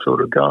smart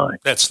sort of guy.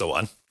 That's the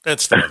one.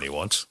 That's the one he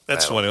wants.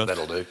 That's the one he wants.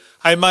 That'll do.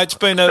 Hey, mate, it's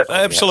been an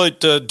absolute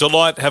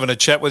delight having a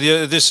chat with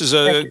you. This is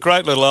a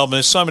great little album.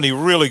 There's so many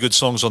really good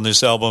songs on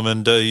this album,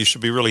 and you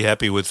should be really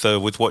happy with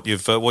what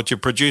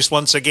you've produced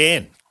once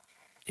again.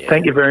 Yeah.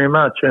 Thank you very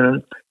much.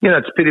 And you know,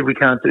 it's a pity we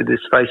can't do this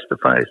face to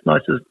face.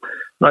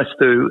 Nice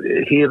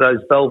to hear those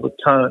velvet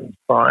tones,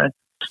 Brian.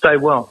 Stay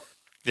well.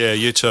 Yeah,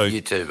 you too.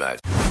 You too, mate.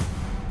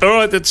 All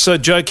right, that's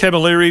Joe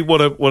Camilleri.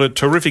 What a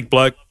terrific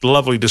bloke.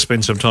 Lovely to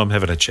spend some time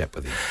having a chat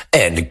with you.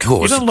 And of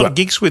course, you've done a lot of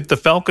gigs with the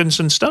Falcons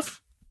and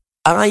stuff.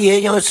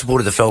 Yeah, I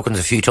supported the Falcons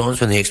a few times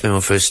when the X-Men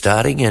were first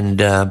starting, and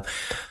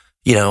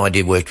you know, I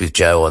did work with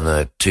Joe on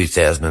the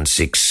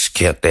 2006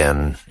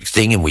 Countdown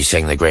thing, and we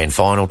sang the grand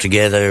final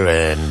together,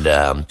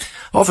 and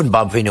often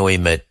bump into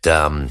him at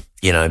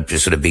you know,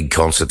 just sort of big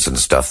concerts and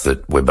stuff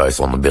that we're both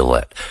on the bill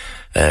at.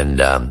 And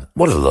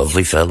what a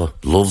lovely fellow.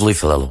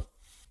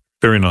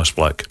 Very nice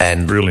bloke.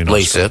 And really nice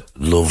Lisa,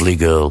 bloke. Lovely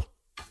girl.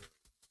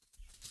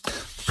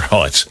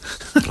 Right.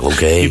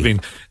 Okay.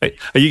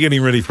 Are you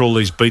getting ready for all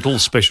these Beatles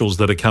specials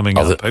that are coming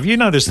up? Have you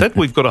noticed that?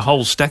 We've got a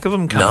whole stack of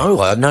them coming.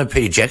 No, I know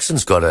Peter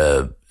Jackson's got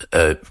a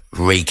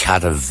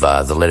recut of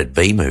the Let It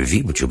Be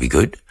movie, which will be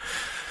good.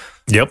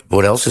 Yep.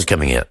 What else is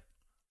coming out?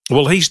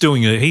 Well, he's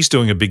doing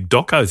a big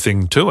doco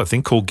thing too, I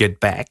think, called Get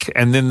Back.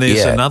 And then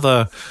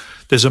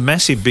there's a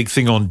massive big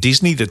thing on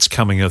Disney that's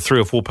coming, a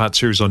 3 or 4 part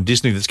series on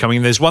Disney that's coming.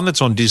 And there's one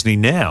that's on Disney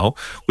now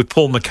with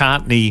Paul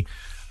McCartney,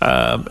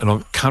 and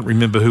I can't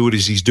remember who it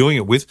is he's doing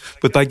it with,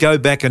 but they go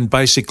back and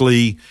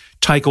basically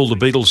take all the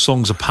Beatles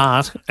songs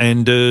apart,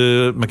 and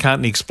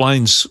McCartney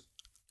explains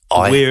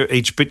where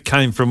each bit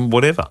came from,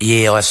 whatever.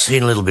 Yeah, I've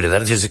seen a little bit of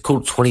that. Is it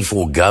called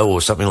 24 Go or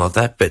something like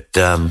that? But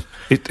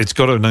it's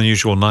got an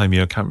unusual name.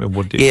 Yeah, I can't remember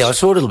what it is. Yeah, I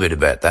saw a little bit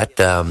about that.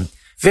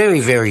 Very,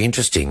 very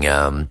interesting.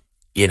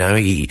 You know,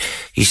 he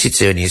sits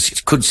there and he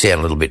could sound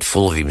a little bit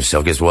full of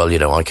himself. He goes, well, you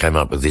know, I came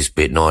up with this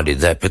bit and I did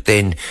that. But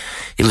then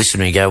you listen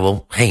to me go,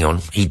 well, hang on,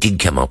 he did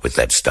come up with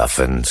that stuff.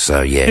 And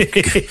so, yeah,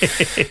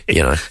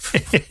 you know,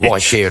 why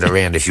share it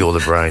around if you're the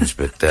brains?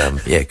 But,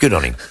 yeah, good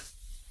on him.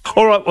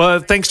 All right, well,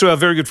 thanks to our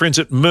very good friends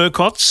at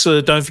Murcott's.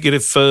 Don't forget,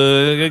 if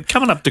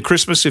coming up to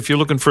Christmas, if you're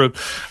looking for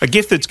a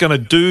gift that's going to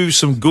do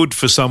some good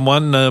for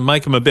someone,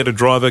 make them a better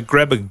driver,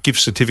 grab a gift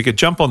certificate,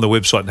 jump on the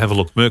website and have a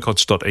look,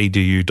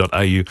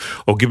 murcotts.edu.au,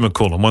 or give them a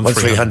call on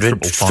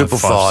 1300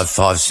 555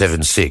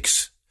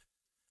 576.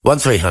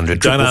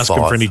 1300 Don't ask them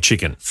for any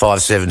chicken.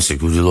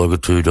 576. Would you like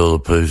a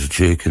 $2 piece of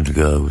chicken to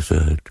go with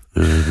that?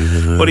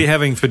 What are you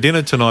having for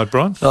dinner tonight,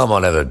 Brian? I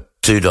might have a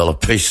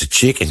 $2 piece of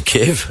chicken,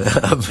 Kev.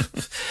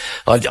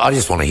 I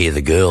just want to hear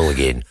the girl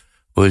again.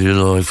 Would you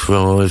like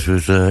fries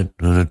with that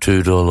and a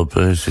 $2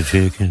 piece of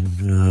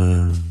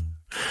chicken?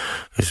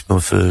 It's my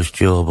first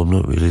job. I'm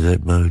not really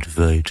that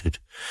motivated.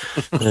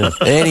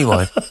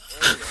 Anyway,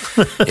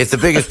 if the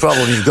biggest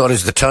problem you've got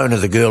is the tone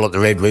of the girl at the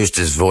Red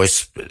Rooster's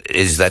voice,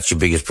 that's your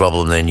biggest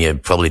problem, then you're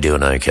probably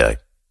doing okay.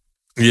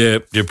 Yeah,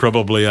 you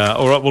probably are.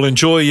 All right, well,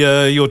 enjoy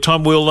your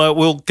time. We'll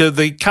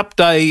the Cup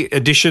Day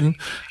edition.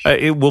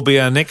 It will be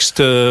our next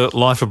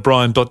Life of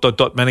Brian ...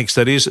 Mannix,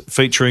 that is,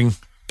 featuring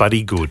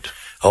Buddy Good.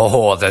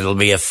 Oh, that'll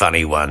be a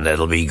funny one.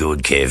 That'll be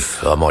good,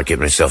 Kev. I might get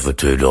myself a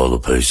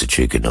 $2 piece of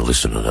chicken to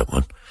listen to that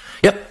one.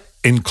 Yep.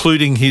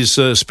 Including his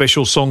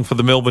special song for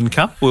the Melbourne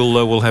Cup.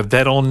 We'll have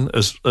that on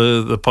as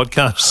the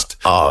podcast.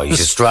 Oh,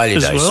 his Australia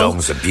Day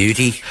song's a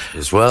beauty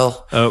as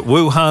well.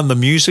 Wuhan the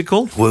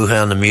Musical.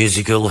 Wuhan the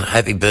Musical.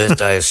 Happy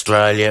Birthday,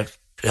 Australia.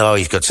 Oh,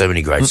 he's got so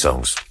many great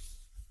songs.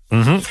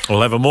 Mm-hmm.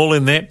 We'll have them all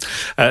in there.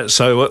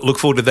 So look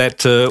forward to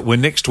that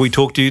when next we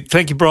talk to you.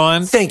 Thank you,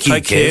 Brian. Thank you,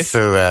 Take Kev,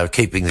 care. for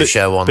keeping the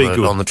show on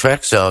the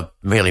track. So it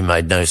really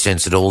made no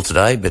sense at all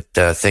today, but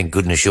thank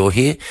goodness you're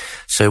here.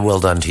 So well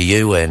done to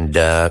you, and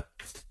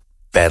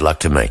bad luck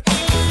to me.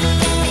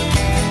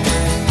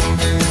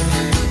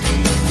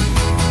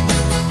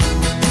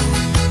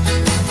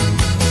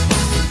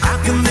 How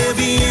can there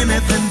be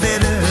anything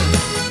better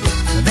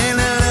than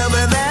a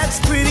lover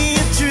that's pretty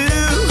and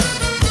true?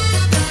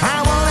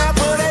 I wanna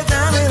put it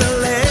down in a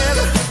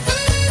letter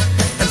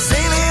and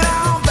send it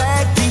all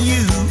back to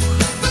you.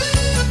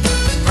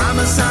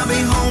 Promise I'll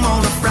be home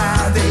on a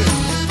Friday.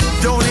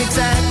 Don't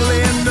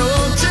exactly know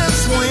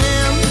just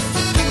when,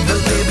 but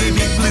there may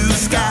be blue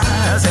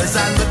skies as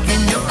I look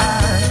in your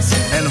eyes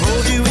and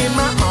hold you in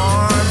my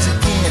arms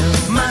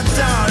again. My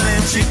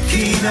darling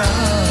Chiquita,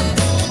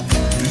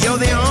 you're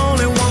the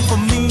only one for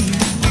me.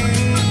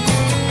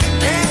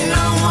 Ain't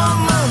no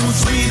woman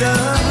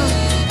sweeter.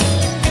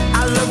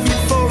 I love you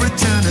for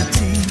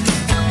eternity.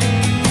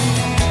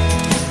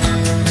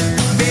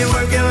 Been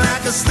working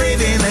like a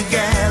slave in a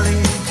galley,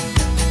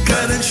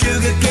 cutting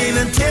sugar cane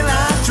until I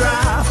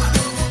drop,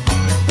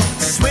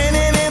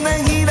 swimming in the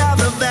heat of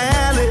the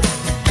valley.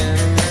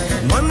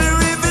 Wonder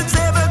if it's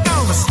ever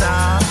gonna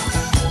stop.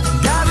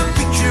 Got a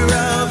picture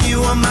of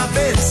you on my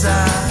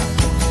bedside.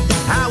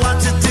 I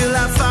watch it till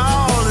I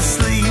fall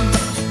asleep.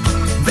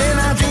 Then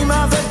I dream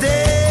of the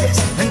days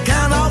and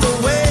count all the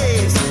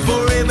ways.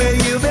 Forever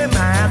you'll be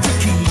mine to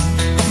keep.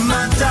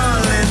 My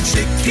darling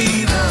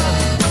Chiquita,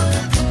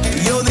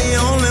 you're the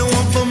only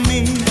one for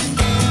me.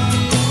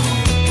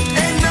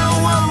 Ain't no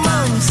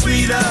woman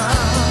sweeter.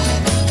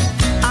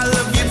 I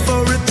love you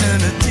for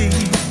eternity.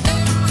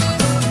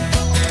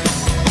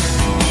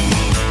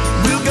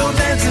 We'll go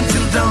dancing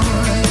till dawn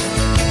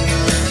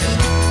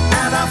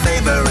at our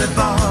favorite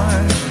bar.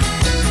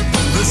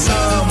 The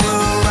sun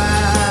will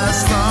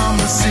rise from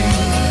the sea.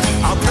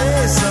 I'll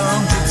play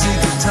some gypsy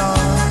guitar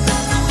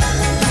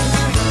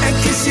and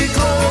kiss you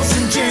close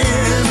and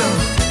gentle.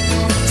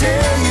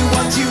 Tell you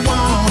what you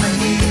wanna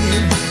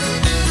hear.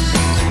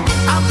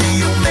 I'll be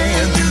your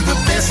man, do the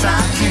best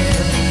I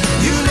can.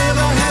 You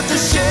never have to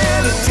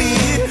shed a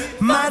tear.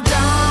 My